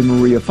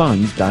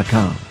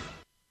AveMariaFunds.com.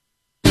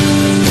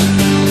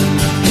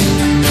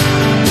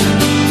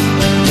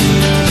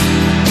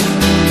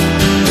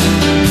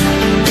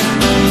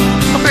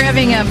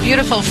 Having a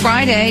beautiful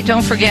Friday.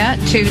 Don't forget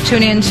to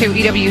tune in to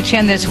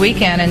EWTN this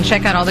weekend and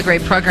check out all the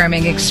great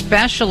programming,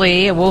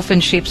 especially A Wolf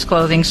in Sheep's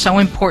Clothing. So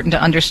important to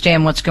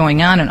understand what's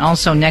going on. And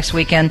also next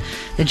weekend,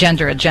 the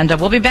Gender Agenda.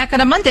 We'll be back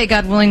on a Monday,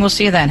 God willing. We'll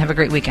see you then. Have a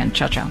great weekend.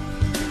 Ciao, ciao.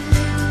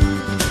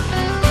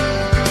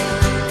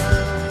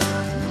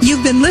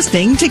 You've been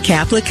listening to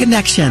Catholic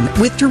Connection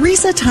with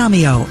Teresa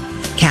Tomeo.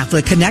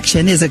 Catholic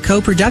Connection is a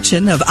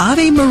co-production of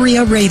Ave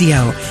Maria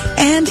Radio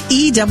and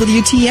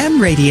EWTN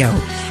Radio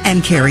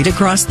and carried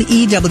across the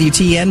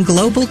EWTN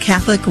Global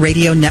Catholic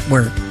Radio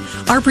Network.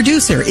 Our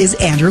producer is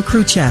Andrew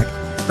Kruchek.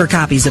 For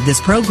copies of this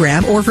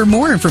program or for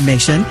more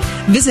information,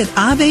 visit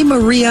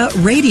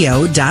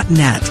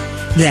AveMariaRadio.net.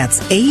 That's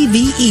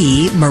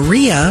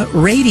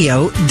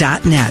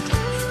AVEMariaRadio.net.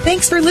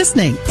 Thanks for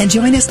listening and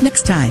join us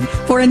next time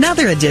for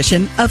another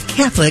edition of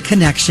Catholic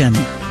Connection.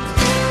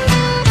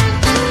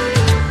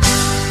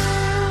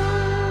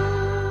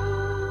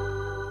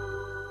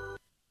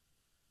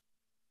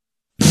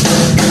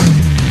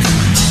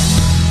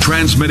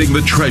 Transmitting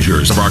the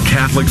treasures of our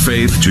Catholic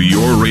faith to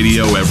your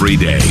radio every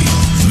day.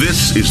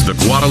 This is the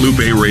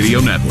Guadalupe Radio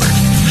Network.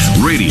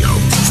 Radio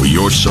for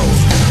your soul.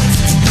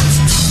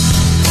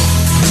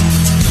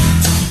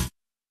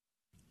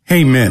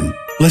 Hey men,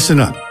 listen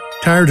up.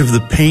 Tired of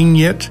the pain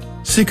yet?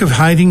 Sick of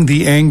hiding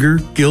the anger,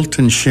 guilt,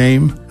 and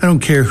shame? I don't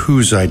care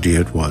whose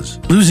idea it was.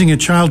 Losing a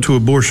child to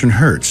abortion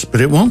hurts, but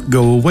it won't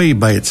go away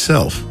by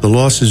itself. The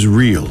loss is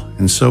real,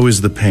 and so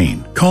is the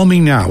pain. Call me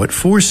now at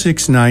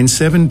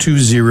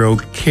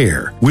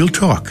 469-720-CARE. We'll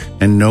talk,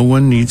 and no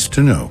one needs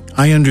to know.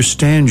 I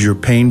understand your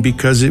pain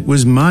because it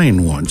was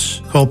mine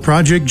once. Call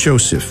Project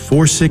Joseph,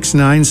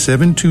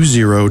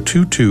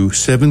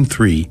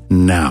 469-720-2273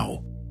 now.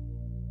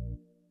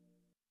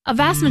 A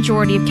vast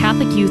majority of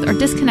Catholic youth are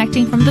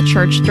disconnecting from the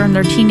church during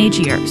their teenage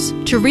years.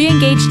 To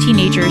re-engage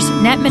teenagers,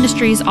 Net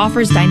Ministries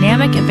offers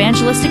dynamic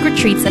evangelistic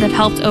retreats that have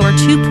helped over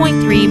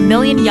 2.3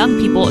 million young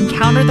people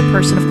encounter the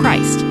person of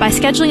Christ. By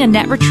scheduling a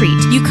Net retreat,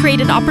 you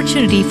create an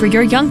opportunity for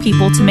your young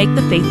people to make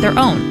the faith their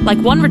own. Like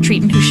one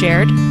retreatant who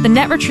shared, "The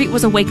Net retreat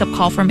was a wake-up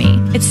call for me.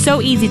 It's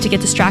so easy to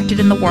get distracted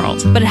in the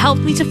world, but it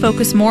helped me to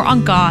focus more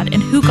on God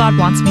and who God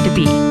wants me to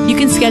be." You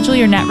can schedule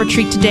your Net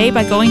retreat today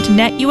by going to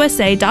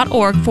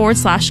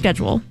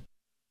netusa.org/schedule.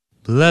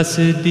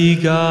 Blessed be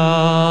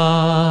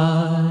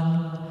God,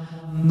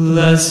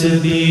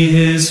 blessed be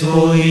His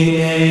holy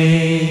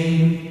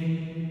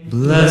name,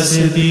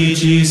 blessed be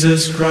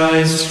Jesus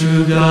Christ,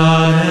 true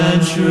God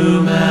and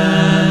true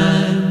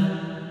man,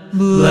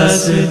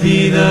 blessed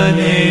be the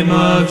name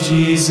of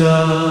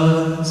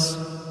Jesus,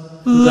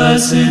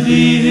 blessed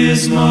be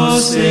His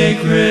most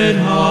sacred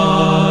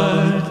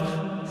heart,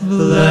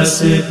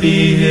 blessed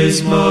be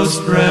His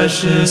most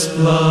precious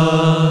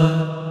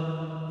blood.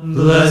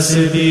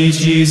 Blessed be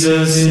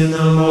Jesus in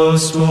the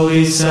most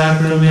holy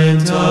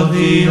sacrament of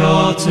the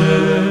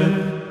altar.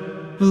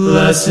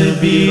 Blessed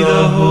be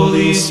the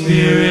Holy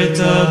Spirit,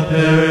 the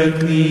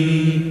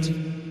Paraclete.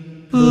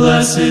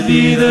 Blessed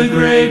be the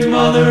great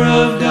Mother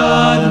of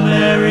God,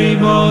 Mary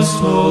most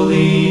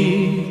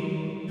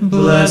holy.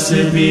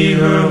 Blessed be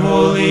her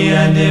holy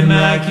and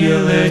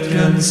immaculate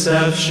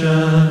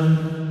conception.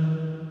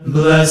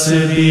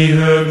 Blessed be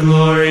her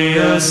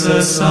glorious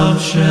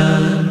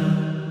assumption.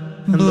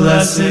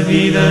 Blessed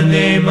be the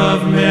name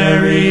of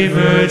Mary,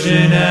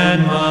 Virgin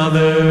and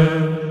Mother.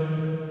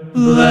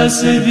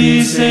 Blessed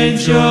be Saint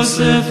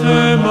Joseph,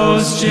 her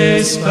most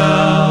chaste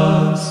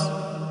spouse.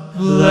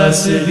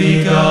 Blessed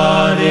be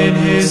God in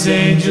his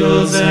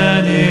angels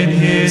and in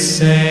his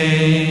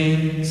saints.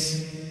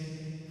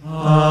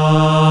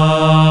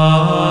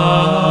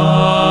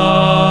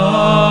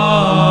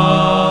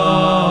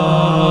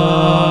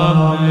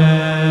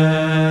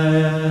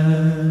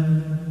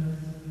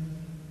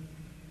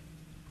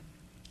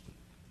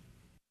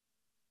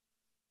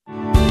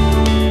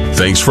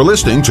 Thanks for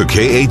listening to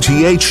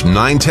KATH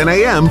 910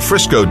 AM,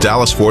 Frisco,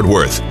 Dallas, Fort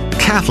Worth.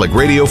 Catholic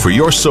radio for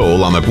your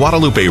soul on the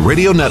Guadalupe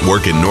Radio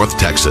Network in North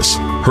Texas.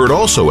 Heard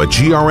also at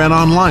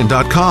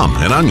grnonline.com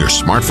and on your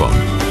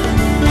smartphone.